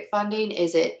specific funding,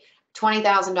 is it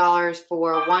 $20,000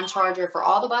 for one charger for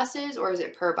all the buses, or is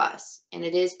it per bus? And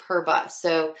it is per bus.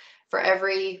 So for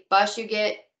every bus you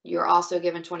get, you're also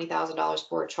given $20,000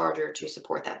 for a charger to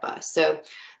support that bus. So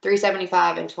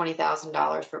 $375,000 and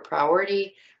 $20,000 for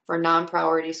priority. For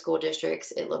non-priority school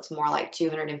districts, it looks more like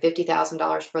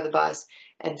 $250,000 for the bus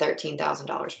and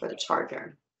 $13,000 for the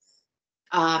charger.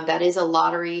 That is a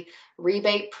lottery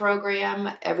rebate program.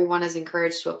 Everyone is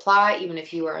encouraged to apply, even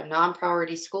if you are a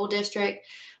non-priority school district.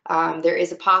 There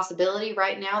is a possibility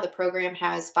right now. The program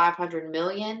has $500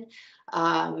 million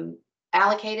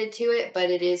allocated to it,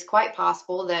 but it is quite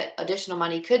possible that additional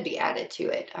money could be added to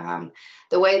it.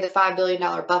 The way the $5 billion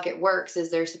bucket works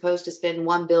is they're supposed to spend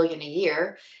 $1 billion a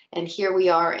year, and here we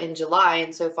are in July,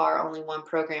 and so far only one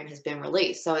program has been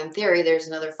released. So in theory, there's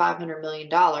another $500 million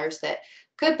that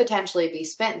could potentially be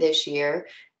spent this year,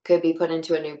 could be put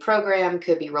into a new program,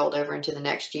 could be rolled over into the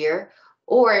next year.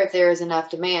 Or if there is enough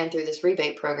demand through this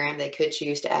rebate program, they could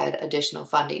choose to add additional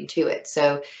funding to it.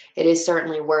 So it is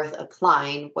certainly worth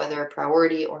applying, whether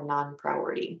priority or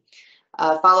non-priority.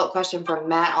 Follow-up question from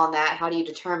Matt on that: how do you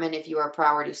determine if you are a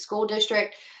priority school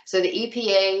district? So the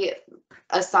EPA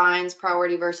assigns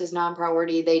priority versus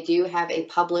non-priority. They do have a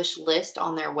published list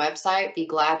on their website. Be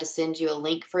glad to send you a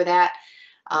link for that.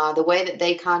 The way that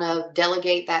they kind of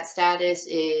delegate that status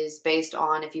is based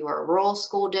on if you are a rural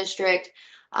school district,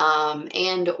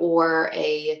 and or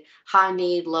a high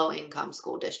need, low income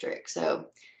school district. So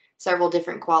several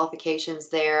different qualifications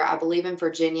there. I believe in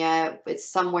Virginia, it's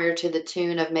somewhere to the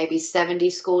tune of maybe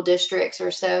 70 school districts or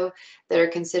so that are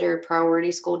considered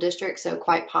priority school districts. So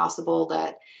quite possible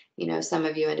that, you know, some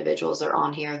of you individuals are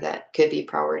on here that could be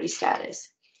priority status.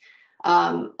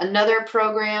 Another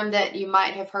program that you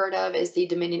might have heard of is the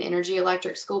Dominion Energy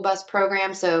Electric School Bus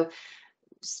Program. So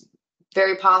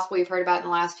very possible you've heard about in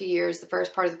the last few years. The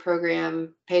first part of the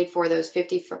program paid for those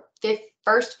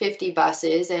first 50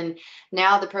 buses, and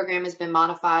now the program has been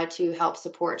modified to help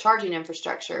support charging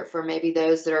infrastructure for maybe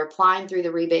those that are applying through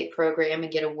the rebate program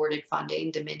and get awarded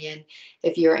funding. Dominion,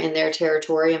 if you're in their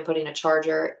territory and putting a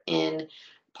charger in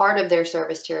part of their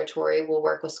service territory, will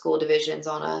work with school divisions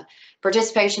on a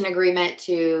participation agreement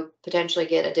to potentially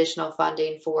get additional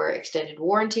funding for extended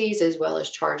warranties as well as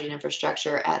charging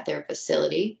infrastructure at their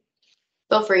facility.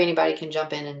 Feel free, anybody can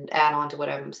jump in and add on to what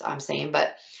I'm saying,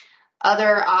 but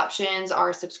other options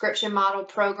are subscription model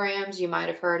programs. You might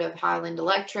have heard of Highland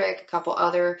Electric, a couple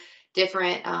other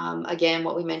different, again,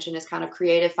 what we mentioned is kind of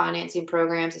creative financing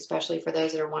programs, especially for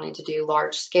those that are wanting to do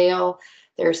large scale.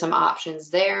 There are some options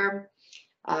there.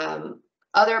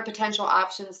 Other potential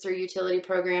options through utility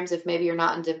programs, if maybe you're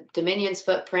not in Dominion's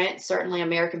footprint, certainly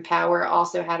American Power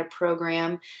also had a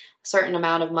program, a certain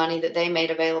amount of money that they made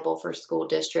available for school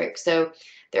districts. So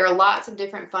there are lots of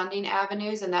different funding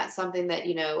avenues, and that's something that,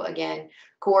 again,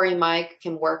 Corey, Mike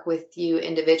can work with you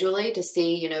individually to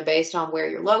see, based on where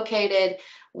you're located,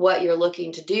 what you're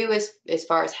looking to do as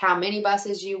far as how many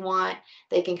buses you want.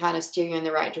 They can kind of steer you in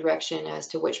the right direction as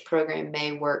to which program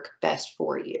may work best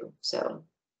for you. So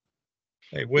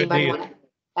Hey, anybody Whitney, want to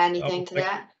add anything to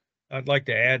that? I'd like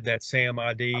to add that SAM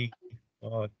ID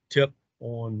tip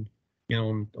on,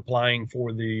 applying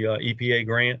for the EPA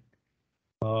grant.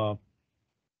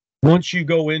 Once you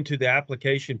go into the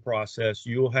application process,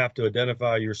 you'll have to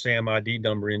identify your SAM ID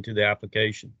number into the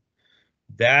application.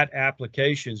 That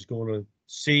application is going to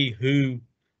see who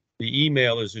the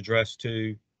email is addressed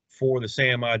to for the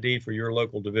SAM ID for your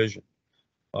local division.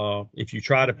 If you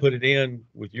try to put it in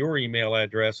with your email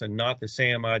address and not the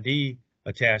SAM ID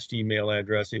attached email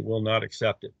address, it will not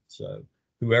accept it. So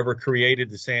whoever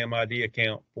created the SAM ID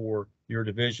account for your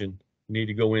division need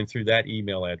to go in through that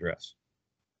email address.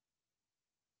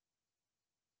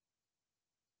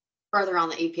 Further on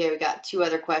the EPA, we got two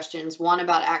other questions. One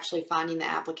about actually finding the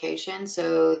application.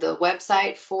 So the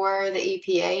website for the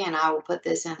EPA, and I will put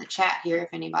this in the chat here if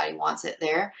anybody wants it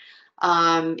there,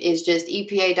 is just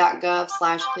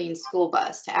epa.gov/clean school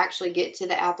bus. To actually get to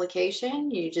the application,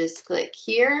 you just click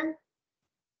here.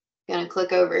 You're going to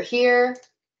click over here.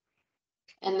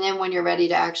 And then when you're ready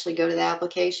to actually go to the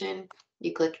application,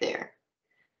 you click there.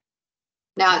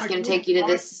 Now it's going to take you to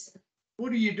this.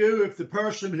 What do you do if the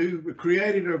person who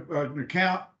created an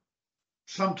account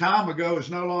some time ago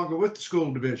is no longer with the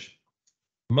school division?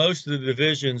 Most of the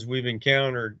divisions we've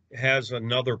encountered has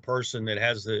another person that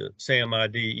has the SAM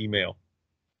ID email.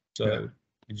 So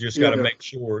you just got to make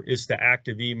sure it's the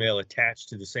active email attached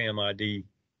to the SAM ID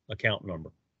account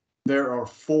number. There are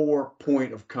 4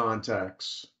 point of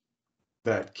contacts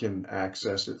that can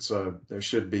access it. So there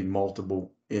should be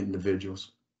multiple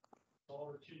individuals.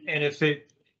 And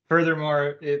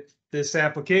furthermore, if this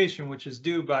application, which is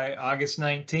due by August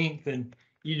 19th, and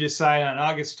you decide on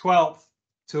August 12th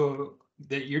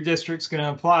that your district's going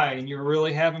to apply and you're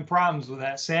really having problems with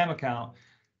that SAM account,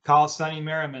 call Sunny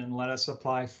Merriman and let us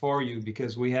apply for you,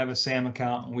 because we have a SAM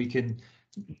account and we can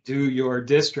do your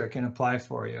district and apply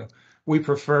for you. We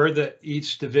prefer that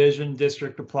each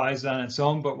district applies on its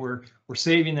own, but we're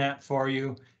saving that for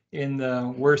you. In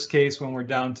the worst case, when we're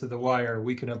down to the wire,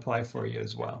 we can apply for you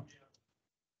as well.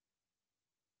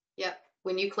 Yep.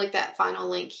 When you click that final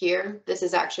link here, this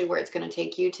is actually where it's going to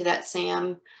take you to that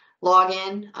SAM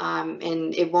login,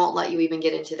 and it won't let you even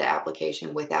get into the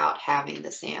application without having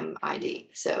the SAM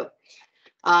ID. So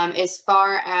as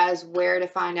far as where to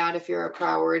find out if you're a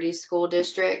priority school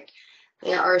district,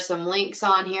 there are some links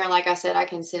on here. Like I said, I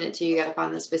can send it to you. You got to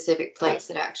find the specific place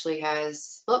that actually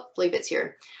has, I believe it's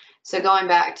here. So going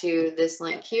back to this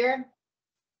link here,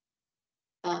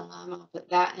 I'll put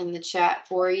that in the chat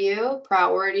for you.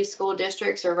 Priority school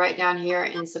districts are right down here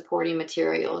in supporting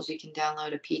materials. You can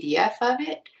download a PDF of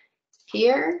it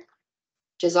here,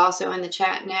 which is also in the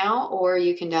chat now, or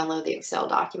you can download the Excel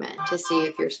document to see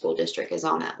if your school district is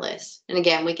on that list. And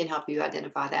again, we can help you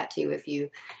identify that too if you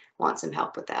want some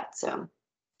help with that. So,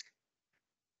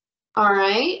 all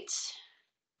right,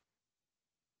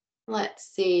 let's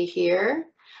see here.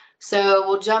 So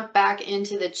we'll jump back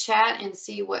into the chat and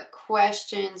see what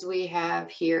questions we have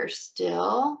here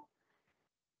still.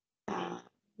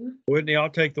 Whitney, I'll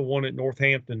take the one at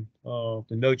Northampton. The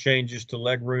no changes to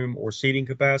legroom or seating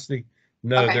capacity.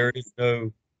 No, Okay. there is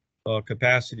no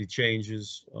capacity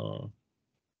changes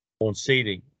on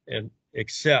seating, and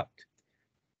except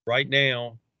right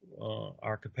now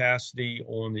our capacity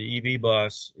on the EV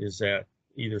bus is at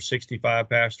either 65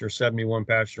 passenger, 71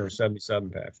 passenger, or 77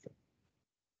 passenger.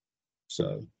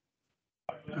 So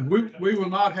And we will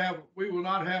not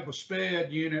have a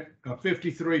sped unit, a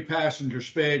 53 passenger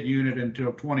sped unit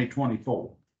until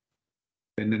 2024.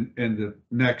 In the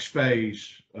next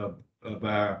phase of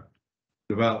our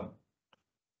development.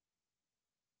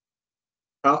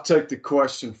 I'll take the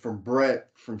question from Brett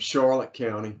from Charlotte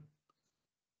County.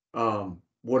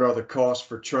 What are the costs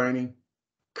for training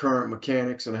current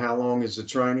mechanics and how long is the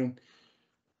training?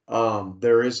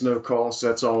 There is no cost.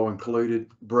 That's all included,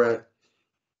 Brett.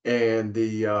 And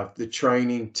the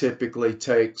training typically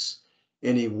takes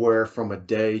anywhere from a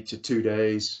day to 2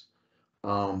 days.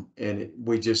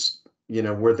 We just,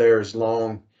 we're there as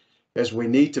long as we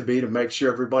need to be to make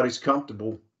sure everybody's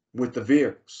comfortable with the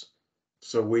vehicles.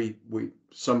 So we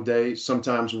some days,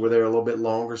 sometimes we're there a little bit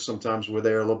longer, sometimes we're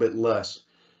there a little bit less.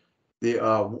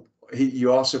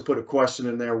 you also put a question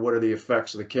in there, what are the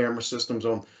effects of the camera systems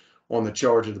on the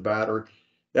charge of the battery?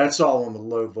 That's all on the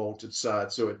low voltage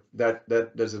side, so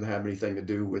that doesn't have anything to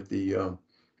do with the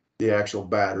actual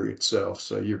battery itself.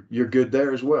 So you're good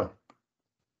there as well.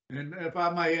 And if I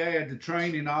may add, the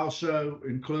training also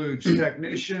includes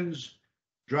technicians,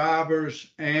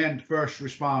 drivers, and first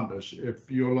responders.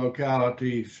 If your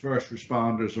locality's first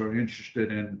responders are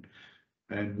interested in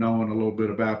knowing a little bit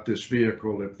about this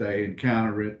vehicle, if they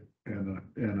encounter it in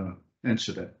an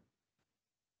incident.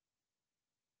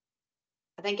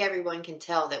 I think everyone can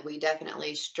tell that we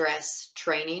definitely stress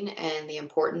training and the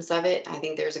importance of it. I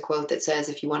think there's a quote that says,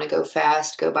 if you want to go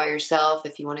fast, go by yourself.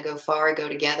 If you want to go far, go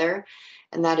together.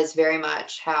 And that is very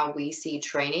much how we see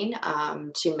training.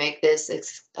 To make this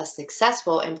a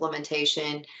successful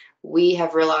implementation, we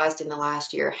have realized in the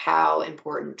last year how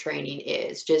important training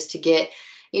is, just to get,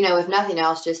 if nothing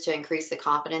else, just to increase the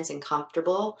confidence and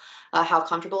how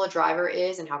comfortable a driver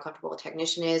is and how comfortable a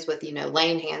technician is with,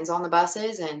 laying hands on the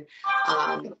buses. And,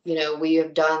 we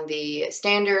have done the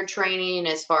standard training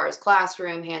as far as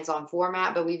classroom, hands-on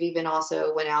format, but we've even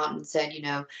also went out and said,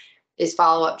 is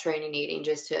follow-up training needing,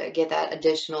 just to get that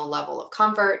additional level of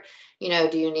comfort? Do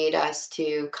you need us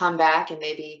to come back and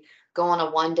maybe go on a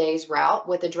 1 day's route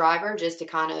with a driver just to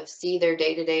kind of see their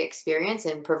day-to-day experience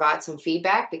and provide some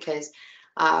feedback? Because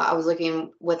I was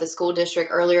looking with the school district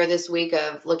earlier this week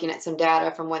of looking at some data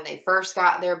from when they first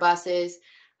got their buses,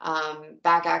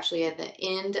 back actually at the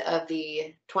end of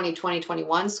the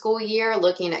 2020-21 school year,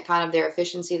 looking at kind of their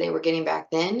efficiency they were getting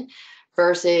back then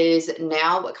versus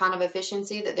now, what kind of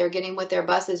efficiency that they're getting with their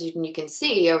buses. You can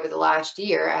see over the last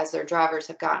year, as their drivers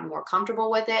have gotten more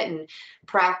comfortable with it and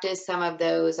practiced some of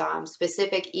those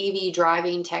specific EV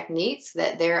driving techniques,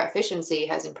 that their efficiency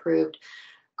has improved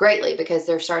greatly, because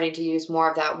they're starting to use more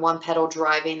of that one pedal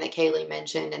driving that Kaylee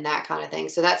mentioned and that kind of thing.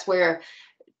 So that's where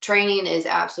training is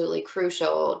absolutely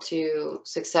crucial to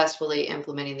successfully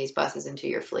implementing these buses into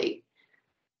your fleet.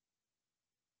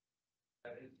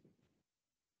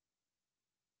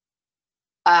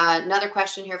 Another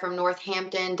question here from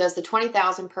Northampton: does the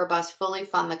 $20,000 per bus fully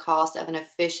fund the cost of an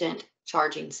efficient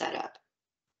charging setup?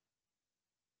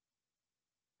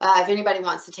 If anybody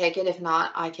wants to take it, if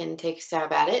not, I can take a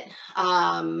stab at it.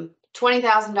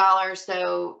 $20,000.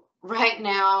 So right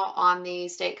now on the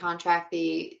state contract,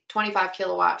 the 25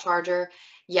 kilowatt charger,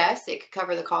 yes, it could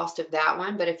cover the cost of that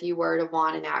one. But if you were to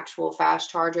want an actual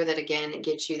fast charger that, again, it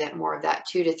gets you that more of that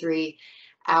 2 to 3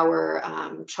 hour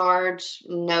charge,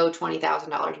 no,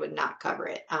 $20,000 would not cover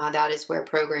it. That is where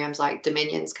programs like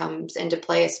Dominions comes into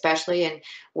play, especially, and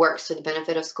works to the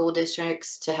benefit of school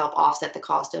districts to help offset the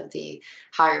cost of the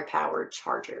higher powered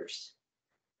chargers.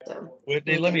 So,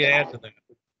 Whitney, let me add to that.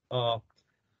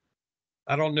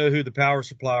 I don't know who the power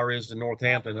supplier is in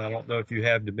Northampton. I don't know if you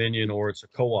have Dominion or it's a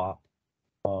co-op.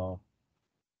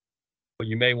 But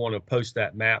you may want to post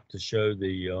that map to show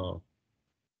the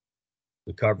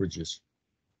coverages.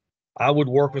 I would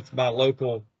work with my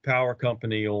local power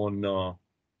company on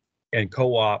and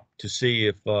co-op to see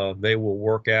if they will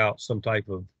work out some type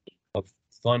of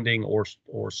funding or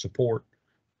support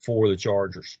for the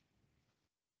chargers.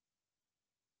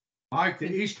 Mike,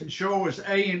 the Eastern Shore is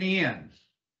A&N.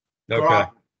 Okay.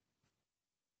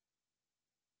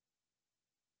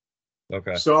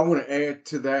 Okay. So I want to add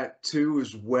to that too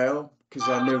as well, because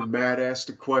I know Matt asked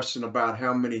a question about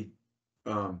how many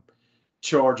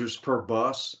chargers per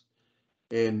bus.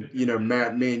 And,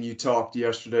 Matt, me and you talked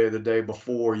yesterday or the day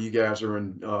before. You guys are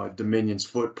in Dominion's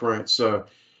footprint. So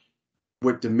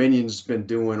what Dominion's been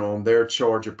doing on their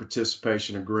charger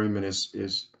participation agreement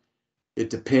is it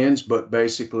depends, but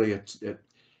basically it's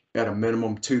at a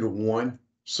minimum 2 to 1.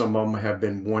 Some of them have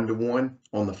been 1 to 1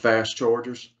 on the fast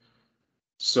chargers.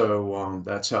 So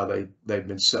that's how they've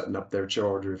been setting up their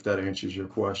charger, if that answers your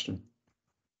question.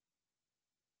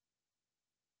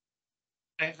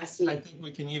 I think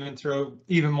we can even throw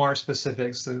even more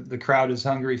specifics. The crowd is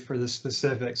hungry for the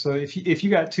specifics. So if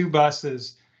you got 2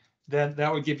 buses, then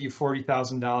that would give you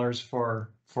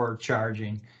 $40,000 for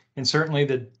charging. And certainly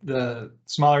the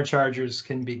smaller chargers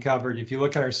can be covered. If you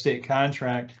look at our state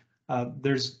contract,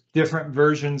 there's different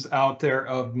versions out there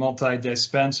of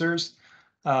multi-dispensers.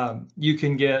 You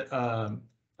can get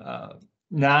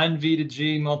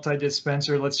non-V2G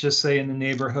multi-dispenser, let's just say in the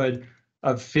neighborhood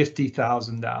of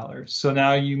 $50,000. So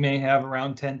now you may have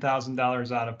around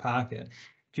 $10,000 out of pocket.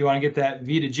 If you want to get that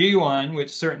V2G one,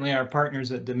 which certainly our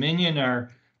partners at Dominion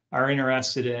are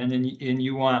interested in, and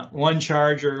you want one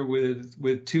charger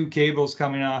with 2 cables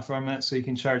coming off from it so you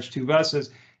can charge 2 buses,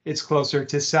 it's closer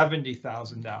to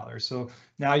 $70,000. So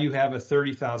now you have a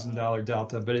 $30,000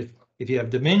 delta. But if you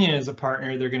have Dominion as a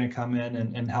partner, they're going to come in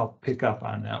and help pick up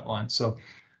on that one. So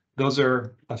those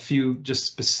are a few just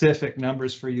specific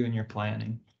numbers for you in your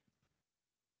planning.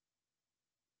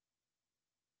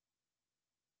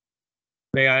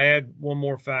 May I add one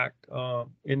more fact?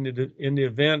 In the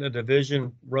event a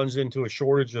division runs into a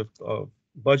shortage of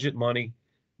budget money,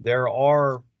 there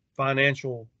are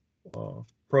financial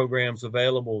programs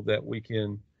available that we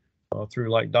can,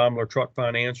 through like Daimler Truck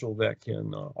Financial, that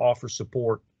can offer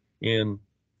support in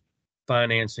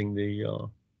financing the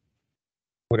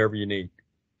whatever you need.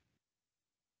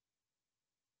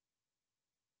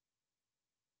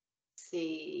 Let's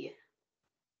see.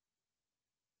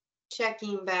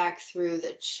 Checking back through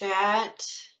the chat.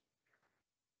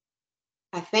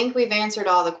 I think we've answered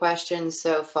all the questions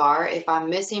so far. If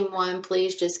I'm missing one,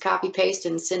 please just copy paste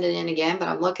and send it in again, but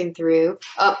I'm looking through.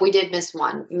 Oh, we did miss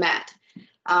one. Matt,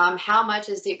 how much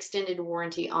is the extended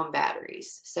warranty on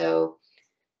batteries? So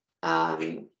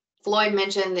Floyd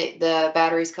mentioned that the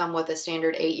batteries come with a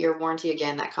standard 8-year warranty.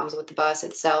 Again, that comes with the bus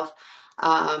itself.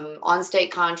 On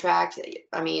state contract,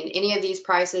 I mean, any of these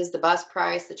prices, the bus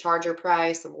price, the charger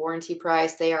price, the warranty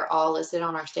price, they are all listed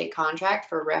on our state contract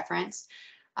for reference.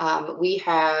 We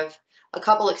have a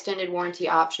couple extended warranty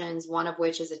options, one of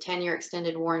which is a 10-year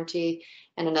extended warranty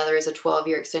and another is a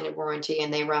 12-year extended warranty,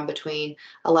 and they run between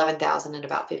 $11,000 and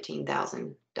about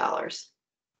 $15,000.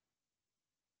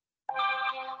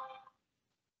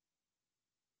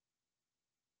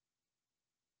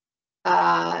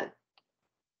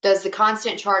 Does the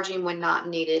constant charging when not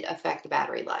needed affect the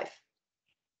battery life?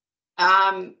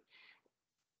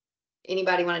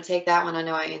 Anybody want to take that one? I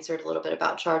know I answered a little bit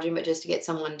about charging, but just to get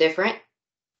someone different.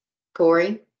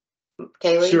 Corey,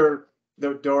 Kaylee? Sure.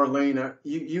 Darlene,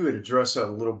 you had addressed that a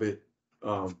little bit,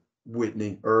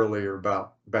 Whitney, earlier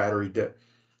about battery debt,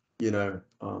 the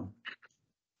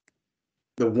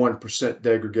 1%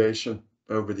 degradation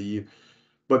over the year.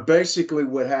 But basically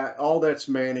all that's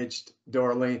managed,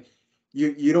 Darlene,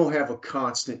 you don't have a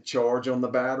constant charge on the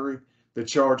battery. The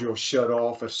charge will shut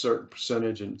off a certain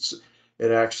percentage and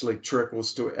it actually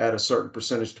trickles to at a certain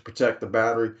percentage to protect the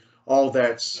battery. All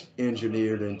that's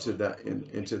engineered into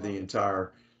the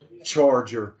entire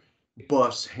charger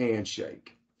bus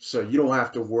handshake. So you don't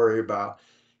have to worry about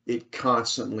it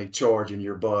constantly charging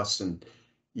your bus and,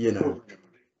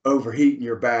 overheating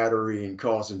your battery and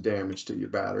causing damage to your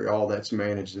battery. All that's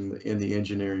managed in the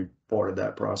engineering part of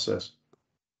that process.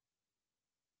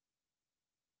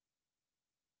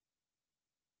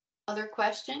 Other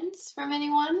questions from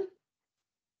anyone?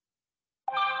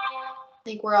 I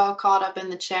think we're all caught up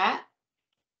in the chat.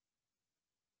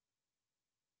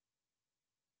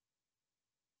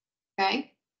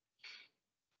 Okay.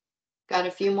 Got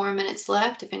a few more minutes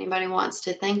left if anybody wants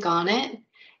to think on it.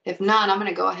 If not, I'm going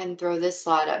to go ahead and throw this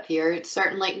slide up here. It's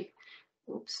certainly,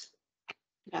 oops,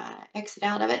 exit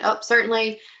out of it. Oh,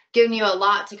 certainly giving you a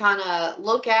lot to kind of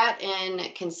look at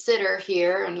and consider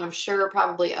here. And I'm sure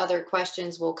probably other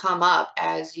questions will come up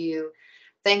as you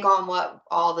think on what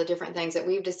all the different things that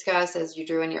we've discussed as you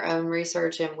do in your own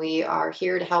research, and we are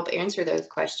here to help answer those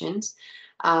questions.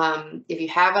 If you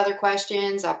have other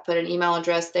questions, I've put an email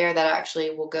address there that actually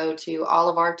will go to all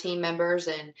of our team members,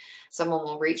 and someone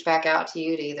will reach back out to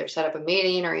you to either set up a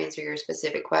meeting or answer your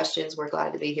specific questions. We're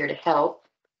glad to be here to help.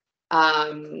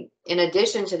 In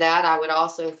addition to that, I would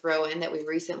also throw in that we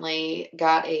recently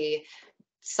got a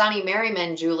Sunny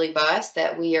Merriman Jouley bus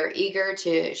that we are eager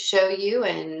to show you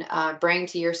and bring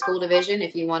to your school division.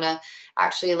 If you want to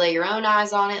actually lay your own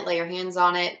eyes on it, lay your hands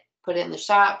on it, put it in the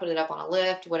shop, put it up on a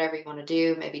lift, whatever you want to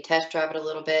do, maybe test drive it a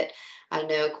little bit. I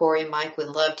know Corey and Mike would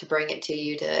love to bring it to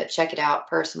you to check it out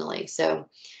personally. So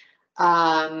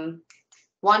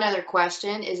one other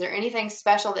question, is there anything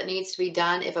special that needs to be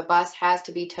done if a bus has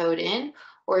to be towed in,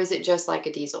 or is it just like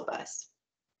a diesel bus?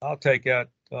 I'll take that,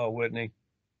 Whitney.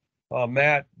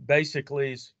 Matt,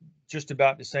 basically is just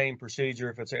about the same procedure.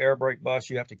 If it's an air brake bus,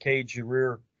 you have to cage your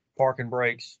rear parking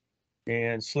brakes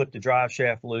and slip the drive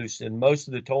shaft loose. And most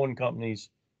of the towing companies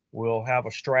will have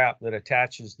a strap that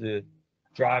attaches the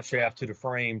drive shaft to the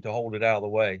frame to hold it out of the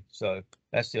way. So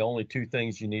that's the only two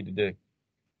things you need to do.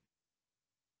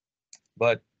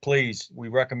 But please, we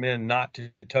recommend not to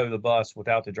tow the bus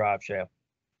without the drive shaft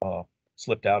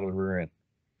slipped out of the rear end.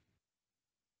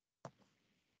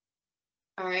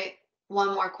 All right,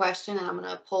 one more question, and I'm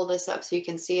going to pull this up so you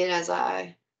can see it as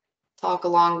I talk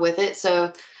along with it.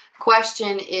 So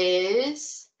question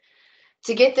is,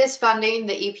 to get this funding,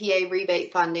 the EPA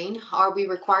rebate funding, are we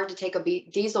required to take a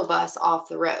diesel bus off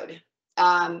the road?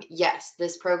 Yes,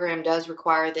 this program does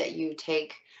require that you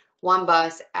take one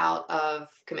bus out of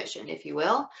commission, if you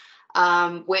will.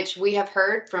 which we have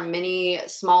heard from many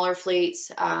smaller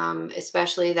fleets,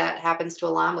 especially that happens to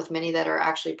align with many that are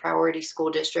actually priority school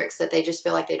districts, that they just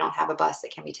feel like they don't have a bus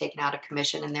that can be taken out of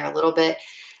commission, and they're a little bit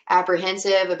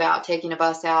apprehensive about taking a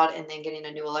bus out and then getting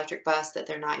a new electric bus that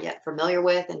they're not yet familiar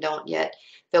with and don't yet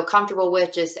feel comfortable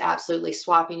with, just absolutely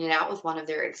swapping it out with one of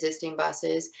their existing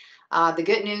buses. The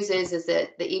good news is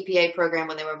that the EPA program,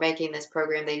 when they were making this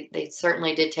program, they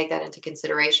certainly did take that into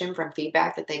consideration from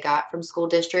feedback that they got from school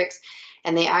districts.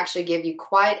 And they actually give you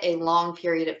quite a long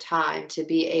period of time to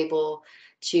be able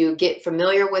to get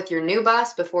familiar with your new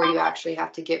bus before you actually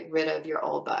have to get rid of your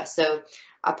old bus. So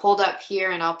I pulled up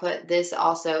here, and I'll put this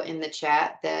also in the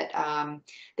chat, that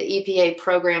the EPA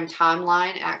program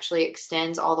timeline actually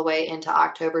extends all the way into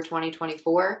October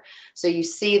 2024. So you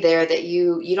see there that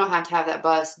you don't have to have that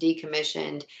bus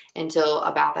decommissioned until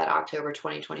about that October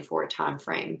 2024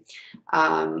 timeframe.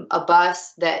 A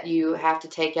bus that you have to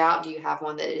take out, do you have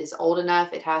one that is old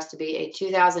enough? It has to be a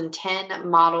 2010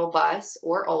 model bus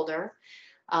or older.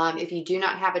 If you do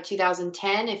not have a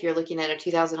 2010, if you're looking at a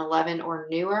 2011 or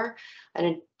newer,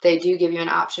 and they do give you an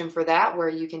option for that, where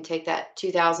you can take that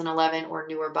 2011 or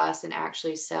newer bus and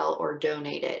actually sell or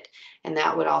donate it. And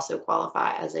that would also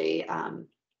qualify as a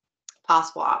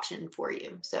possible option for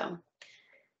you. So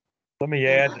let me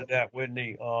add to that,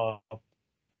 Whitney.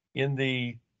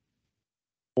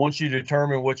 Once you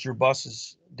determine what your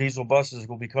diesel buses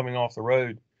will be coming off the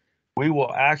road, we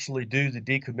will actually do the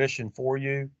decommission for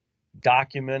you,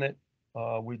 document it.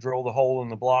 We drill the hole in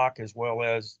the block, as well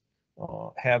as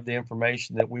have the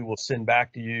information that we will send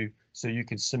back to you so you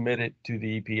can submit it to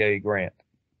the EPA grant.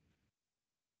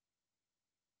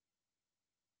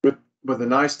 But the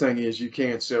nice thing is you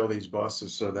can't sell these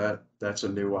buses, so that's a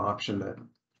new option.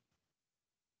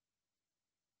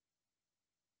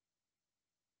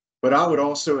 But I would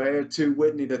also add too,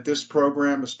 Whitney, that this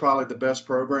program is probably the best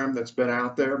program that's been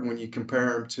out there when you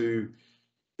compare them to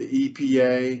the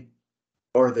EPA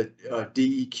or the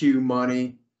DEQ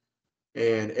money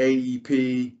and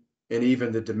AEP and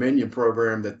even the Dominion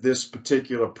program. That this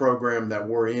particular program that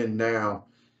we're in now,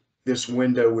 this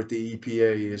window with the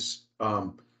EPA, is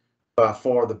by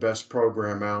far the best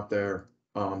program out there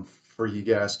for you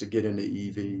guys to get into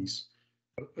EVs.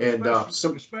 And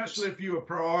especially if you're a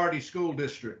priority school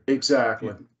district.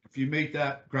 Exactly. If you meet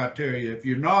that criteria. If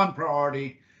you're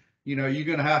non-priority, you're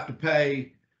going to have to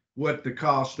pay what the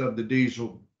cost of the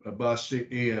diesel bus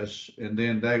is, and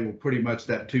then they will pretty much,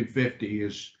 that $250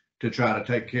 is to try to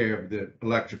take care of the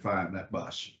electrifying that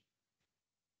bus.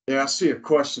 Yeah, I see a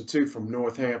question too from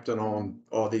Northampton on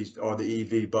are the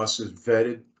EV buses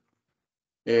vetted?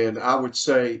 And I would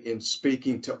say, in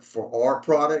speaking for our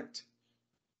product,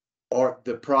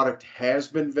 the product has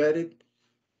been vetted.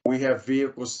 We have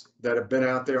vehicles that have been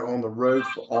out there on the road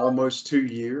for almost 2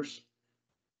 years.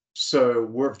 So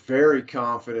we're very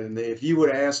confident that if you would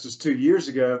have asked us 2 years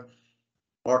ago,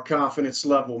 our confidence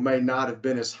level may not have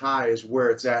been as high as where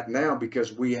it's at now,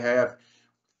 because we have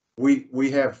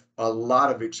a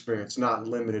lot of experience, not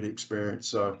limited experience.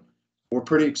 So we're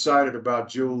pretty excited about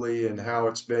Jouley and how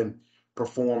it's been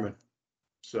performing.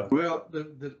 So, well,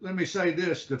 let me say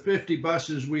this: the 50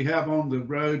 buses we have on the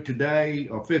road today,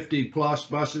 or 50 plus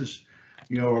buses,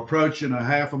 approaching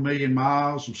 500,000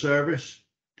 miles of service.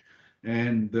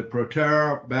 And the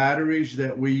Proterra batteries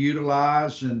that we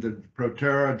utilize and the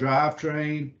Proterra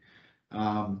drivetrain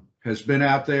has been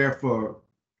out there for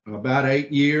about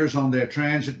 8 years on their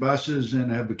transit buses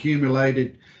and have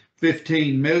accumulated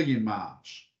 15 million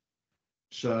miles.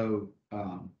 So,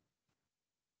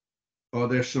 are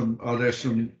there some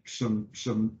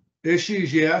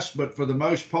issues? Yes, but for the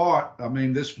most part, I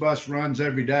mean, this bus runs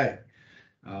every day.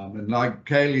 And like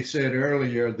Kaylee said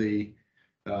earlier,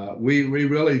 we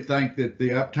really think that the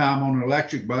uptime on an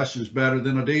electric bus is better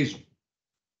than a diesel.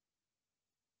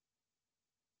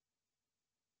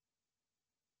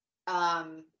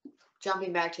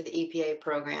 Jumping back to the EPA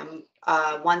program,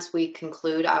 once we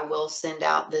conclude, I will send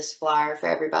out this flyer for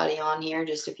everybody on here,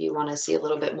 just if you want to see a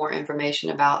little bit more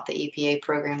information about the EPA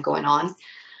program going on.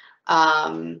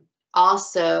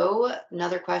 Also,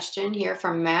 another question here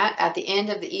from Matt: at the end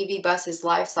of the EV bus's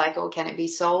life cycle, can it be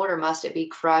sold or must it be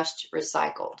crushed,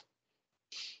 recycled?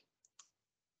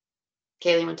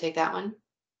 Kaylee, want to take that one?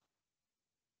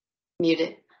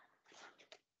 Muted.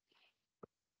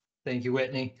 Thank you,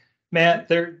 Whitney. Matt,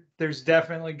 there's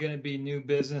definitely going to be new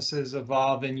businesses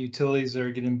evolve, and utilities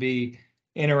are going to be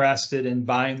interested in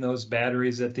buying those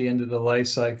batteries at the end of the life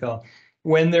cycle.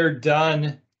 When they're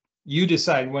done, you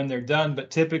decide when they're done,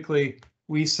 but typically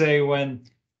we say when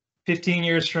 15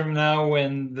 years from now,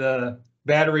 when the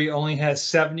battery only has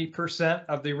 70%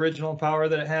 of the original power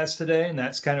that it has today, and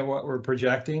that's kind of what we're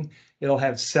projecting. It'll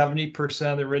have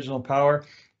 70% of the original power.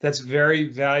 That's very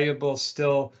valuable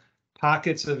still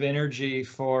pockets of energy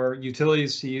for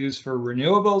utilities to use for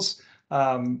renewables.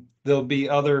 There'll be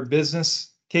other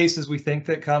business cases we think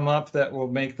that come up that will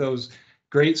make those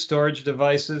great storage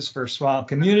devices for small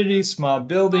communities, small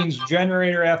buildings,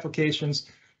 generator applications.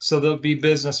 So there'll be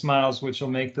business models which will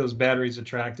make those batteries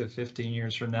attractive 15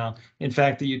 years from now. In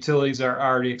fact, the utilities are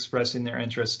already expressing their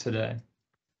interest today.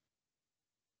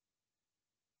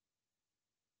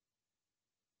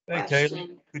 Hey, Taylor,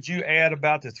 could you add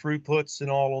about the throughputs and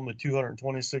all on the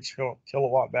 226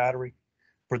 kilowatt battery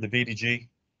for the VDG?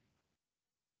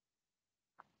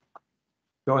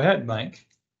 Go ahead, Mike.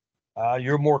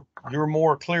 You're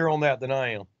more clear on that than I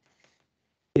am.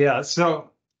 Yeah,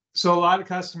 so a lot of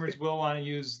customers will want to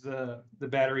use the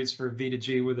batteries for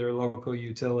V2G with their local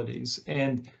utilities,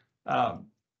 and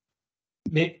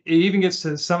it even gets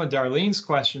to some of Darlene's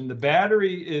question. The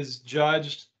battery is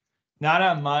judged not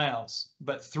on miles,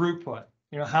 but throughput.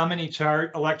 You know, how many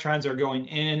electrons are going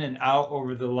in and out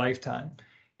over the lifetime.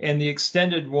 And the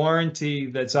extended warranty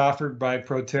that's offered by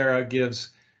Proterra gives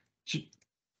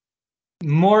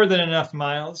more than enough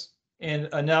miles and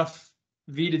enough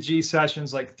V2G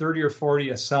sessions, like 30 or 40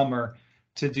 a summer,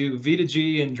 to do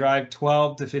V2G and drive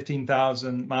 12 to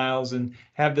 15,000 miles and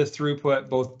have the throughput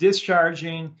both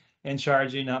discharging and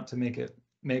charging up to make it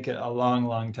a long,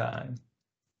 long time.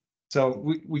 So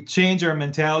we change our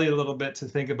mentality a little bit to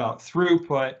think about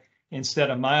throughput instead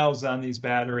of miles on these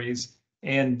batteries.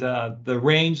 And the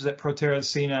range that Proterra has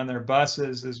seen on their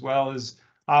buses, as well as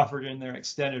offered in their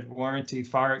extended warranty,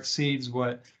 far exceeds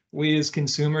what we as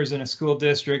consumers in a school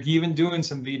district, even doing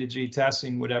some V2G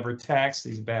testing, would ever tax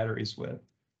these batteries with.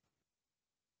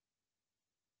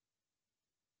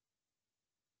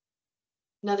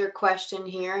 Another question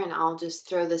here, and I'll just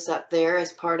throw this up there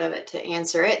as part of it to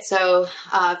answer it. So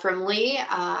from Lee,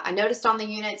 I noticed on the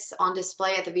units on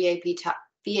display at the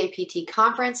VAPT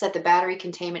conference that the battery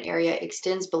containment area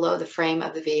extends below the frame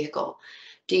of the vehicle.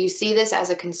 Do you see this as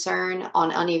a concern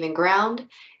on uneven ground?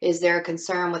 Is there a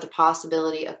concern with the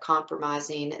possibility of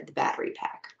compromising the battery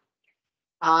pack?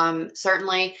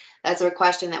 Certainly, that's a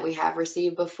question that we have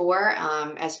received before.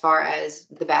 As far as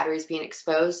the batteries being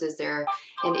exposed, is there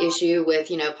an issue with,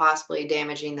 possibly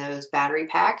damaging those battery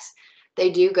packs? They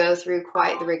do go through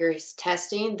quite the rigorous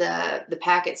testing. The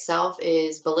pack itself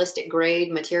is ballistic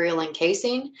grade material and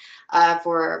casing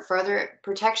for further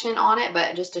protection on it.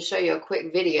 But just to show you a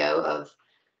quick video of,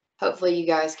 hopefully you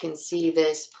guys can see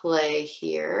this play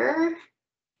here.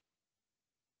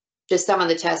 Just some of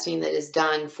the testing that is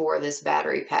done for this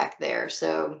battery pack there.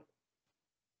 So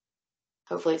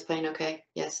hopefully it's playing okay.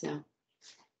 Yes, no.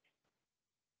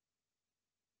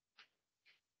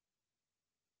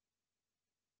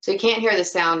 So you can't hear the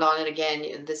sound on it.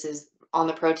 Again, this is on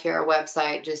the Proterra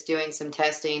website, just doing some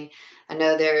testing. I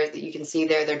know you can see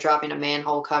they're dropping a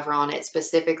manhole cover on it.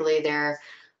 Specifically, there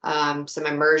some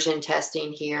immersion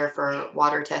testing here for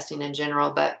water testing in general,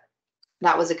 but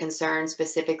that was a concern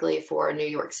specifically for New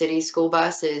York City school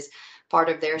buses. Part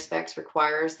of their specs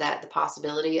requires that the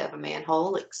possibility of a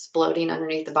manhole exploding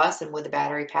underneath the bus, and would the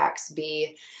battery packs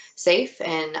be safe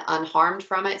and unharmed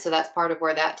from it. So that's part of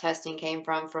where that testing came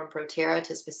from Proterra,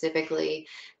 to specifically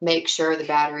make sure the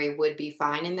battery would be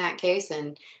fine in that case.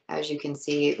 And as you can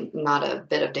see, not a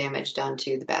bit of damage done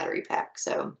to the battery pack.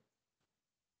 So.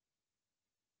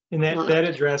 And that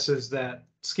addresses that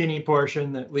skinny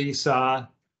portion that Lee saw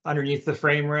underneath the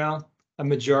frame rail. A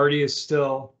majority is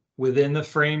still within the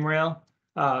frame rail.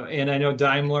 And I know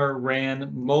Daimler ran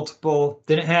multiple,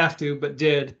 didn't have to, but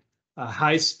did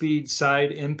high-speed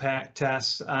side impact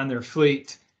tests on their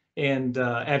fleet, and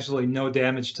absolutely no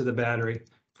damage to the battery.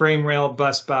 Frame rail,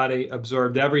 bus body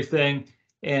absorbed everything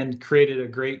and created a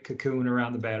great cocoon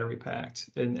around the battery pack.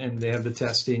 And they have the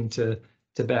testing to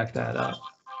back that up.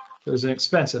 It was an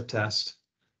expensive test.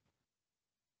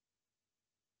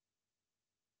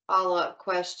 Follow-up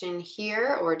question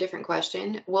here, or a different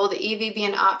question. Will the EV be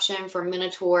an option for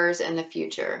Minotaurs in the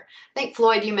future? I think,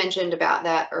 Floyd, you mentioned about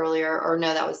that earlier, or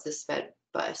no, that was the sped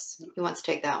bus. Who wants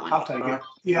to take that one? I'll take it.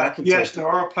 Yeah, yes, there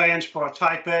are plans for a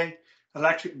Type A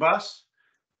electric bus.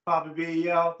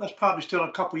 That's probably still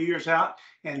a couple years out.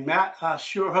 And Matt, I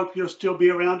sure hope you'll still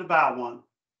be around to buy one.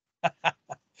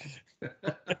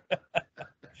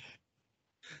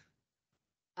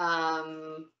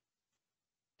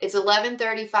 It's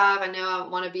 11:35. I know I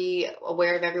want to be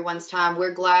aware of everyone's time.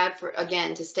 We're glad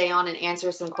to stay on and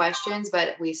answer some questions,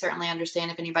 but we certainly understand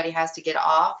if anybody has to get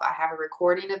off. I have a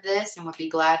recording of this and would be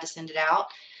glad to send it out.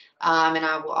 And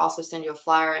I will also send you a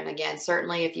flyer. And again,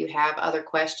 certainly if you have other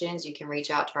questions, you can reach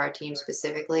out to our team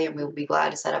specifically, and we will be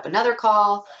glad to set up another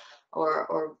call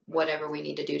or whatever we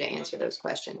need to do to answer those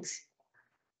questions.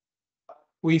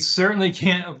 We certainly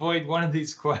can't avoid one of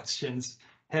these questions.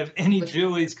 Have any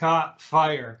Jouleys caught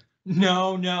fire?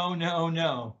 No, no, no,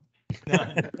 no.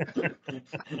 None.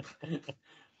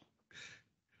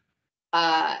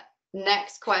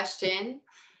 Next question.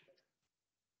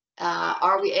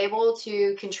 Are we able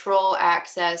to control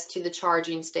access to the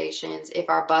charging stations if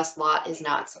our bus lot is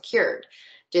not secured?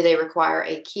 Do they require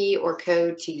a key or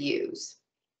code to use?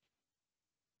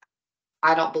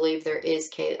 I don't believe there is.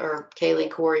 Kaylee,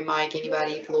 Corey, Mike,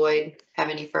 anybody, Floyd, have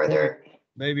any further?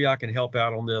 Maybe I can help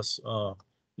out on this.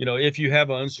 You know, if you have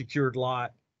an unsecured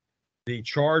lot, the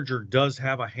charger does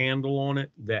have a handle on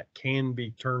it that can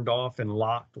be turned off and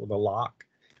locked with a lock,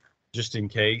 just in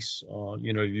case.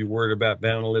 You know, you're worried about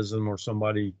vandalism or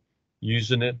somebody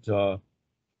using it.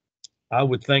 I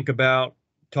would think about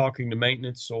talking to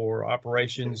maintenance or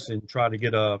operations and try to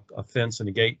get a fence and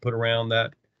a gate put around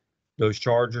those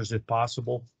chargers if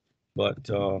possible. But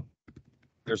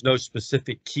there's no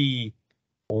specific key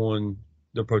on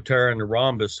the Proterra and the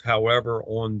Rhombus. However,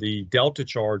 on the Delta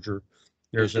charger,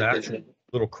 there's an actual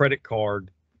little credit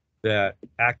card that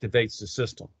activates the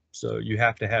system. So you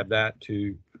have to have that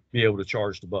to be able to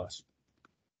charge the bus.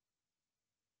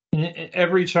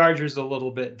 Every charger is a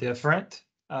little bit different,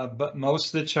 but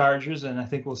most of the chargers, and I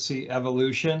think we'll see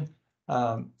evolution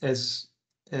as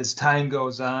time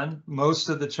goes on. Most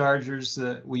of the chargers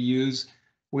that we use,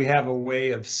 we have a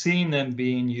way of seeing them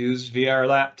being used via our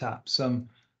laptop, some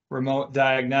remote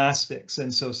diagnostics.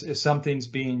 And so if something's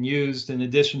being used, in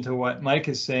addition to what Mike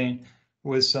is saying,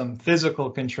 with some physical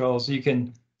controls, you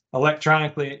can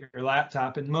electronically at your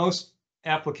laptop. In most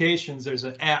applications, there's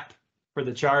an app for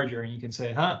the charger, and you can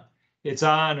say, it's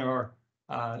on, or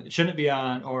it shouldn't be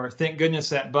on, or thank goodness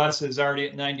that bus is already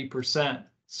at 90%.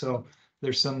 So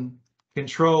there's some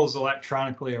controls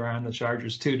electronically around the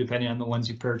chargers too, depending on the ones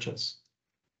you purchase.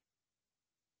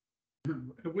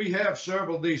 We have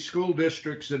several of these school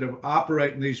districts that have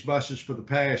operating these buses for the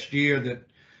past year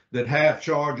that have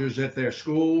chargers at their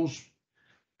schools,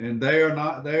 and they are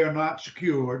not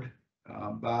secured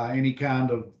by any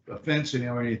kind of fencing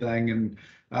or anything. And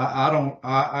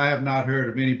I have not heard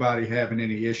of anybody having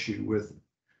any issue with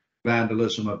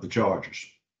vandalism of the chargers.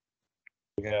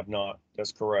 We have not.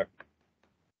 That's correct.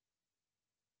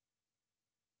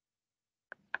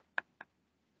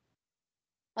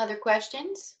 Other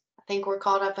questions? I think we're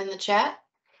caught up in the chat.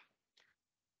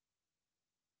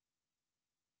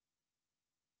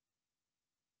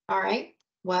 All right.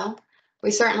 Well, we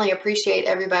certainly appreciate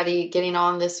everybody getting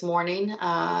on this morning.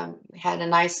 Had a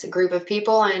nice group of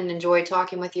people and enjoyed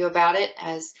talking with you about it.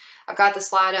 As I've got the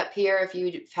slide up here, if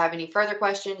you have any further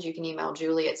questions, you can email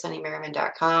Jouley at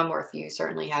sunnymerriman.com, or if you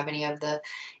certainly have any of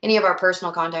our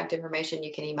personal contact information,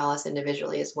 you can email us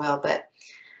individually as well. But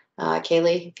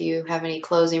Kaylee, if you have any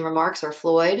closing remarks, or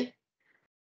Floyd.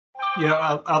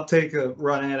 Yeah, I'll take a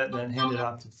run at it and then hand it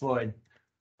off to Floyd.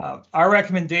 Our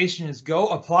recommendation is go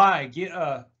apply, get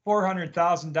a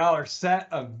 $400,000 set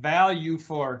of value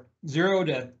for $0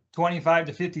 to $25,000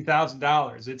 to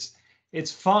 $50,000.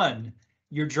 It's fun.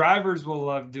 Your drivers will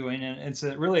love doing it. It's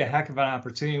really a heck of an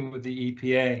opportunity with the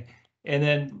EPA. And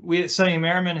then we at Sunny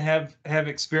Merriman have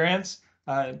experience.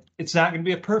 It's not going to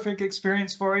be a perfect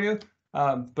experience for you,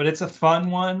 but it's a fun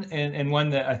one, and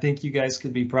one that I think you guys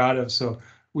could be proud of. So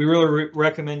we really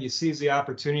recommend you seize the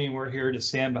opportunity, and we're here to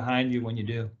stand behind you when you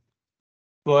do.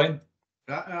 Floyd?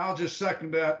 I'll just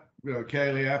second that,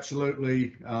 Kaylee,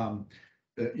 absolutely.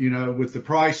 With the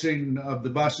pricing of the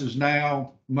buses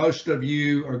now, most of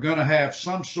you are going to have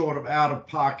some sort of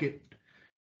out-of-pocket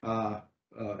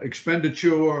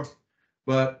expenditure.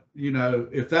 But,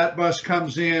 if that bus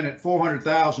comes in at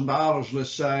 $400,000, let's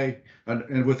say,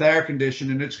 and with air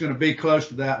conditioning, it's going to be close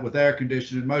to that with air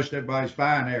conditioning. Most everybody's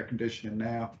buying air conditioning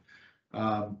now.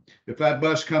 If that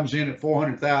bus comes in at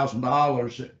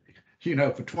 $400,000,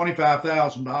 for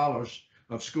 $25,000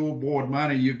 of school board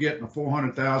money, you're getting a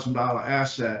 $400,000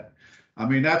 asset. I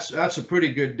mean, that's a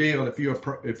pretty good deal if you're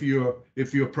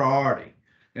priority.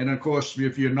 And of course,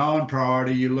 if you're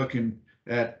non-priority, you're looking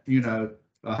at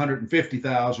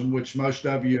 $150,000, which most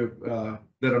of you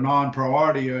that are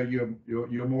non-priority are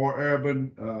you're more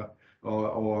urban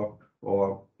or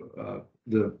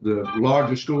the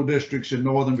larger school districts in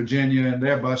Northern Virginia, and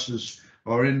their buses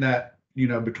are in that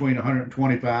between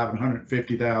 $125,000 and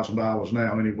 $150,000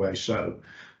 now anyway. So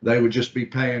they would just be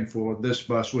paying for this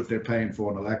bus what they're paying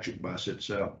for an electric bus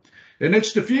itself. And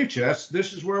it's the future.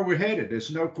 This is where we're headed.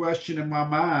 There's no question in my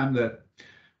mind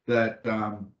that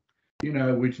you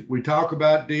know, we talk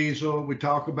about diesel, we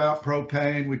talk about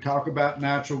propane, we talk about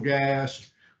natural gas,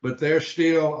 but they're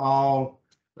still all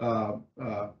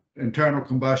internal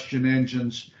combustion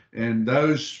engines, and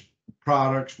those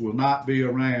products will not be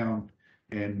around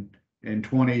in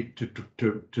 20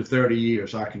 to 30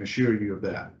 years. I can assure you of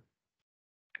that.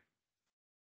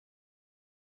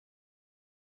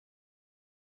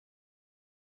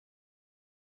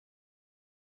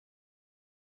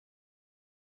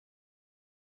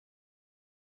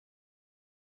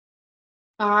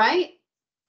 All right.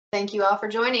 Thank you all for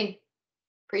joining.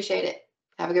 Appreciate it.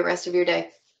 Have a good rest of your day.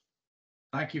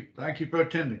 Thank you for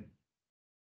attending.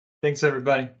 Thanks,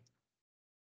 everybody.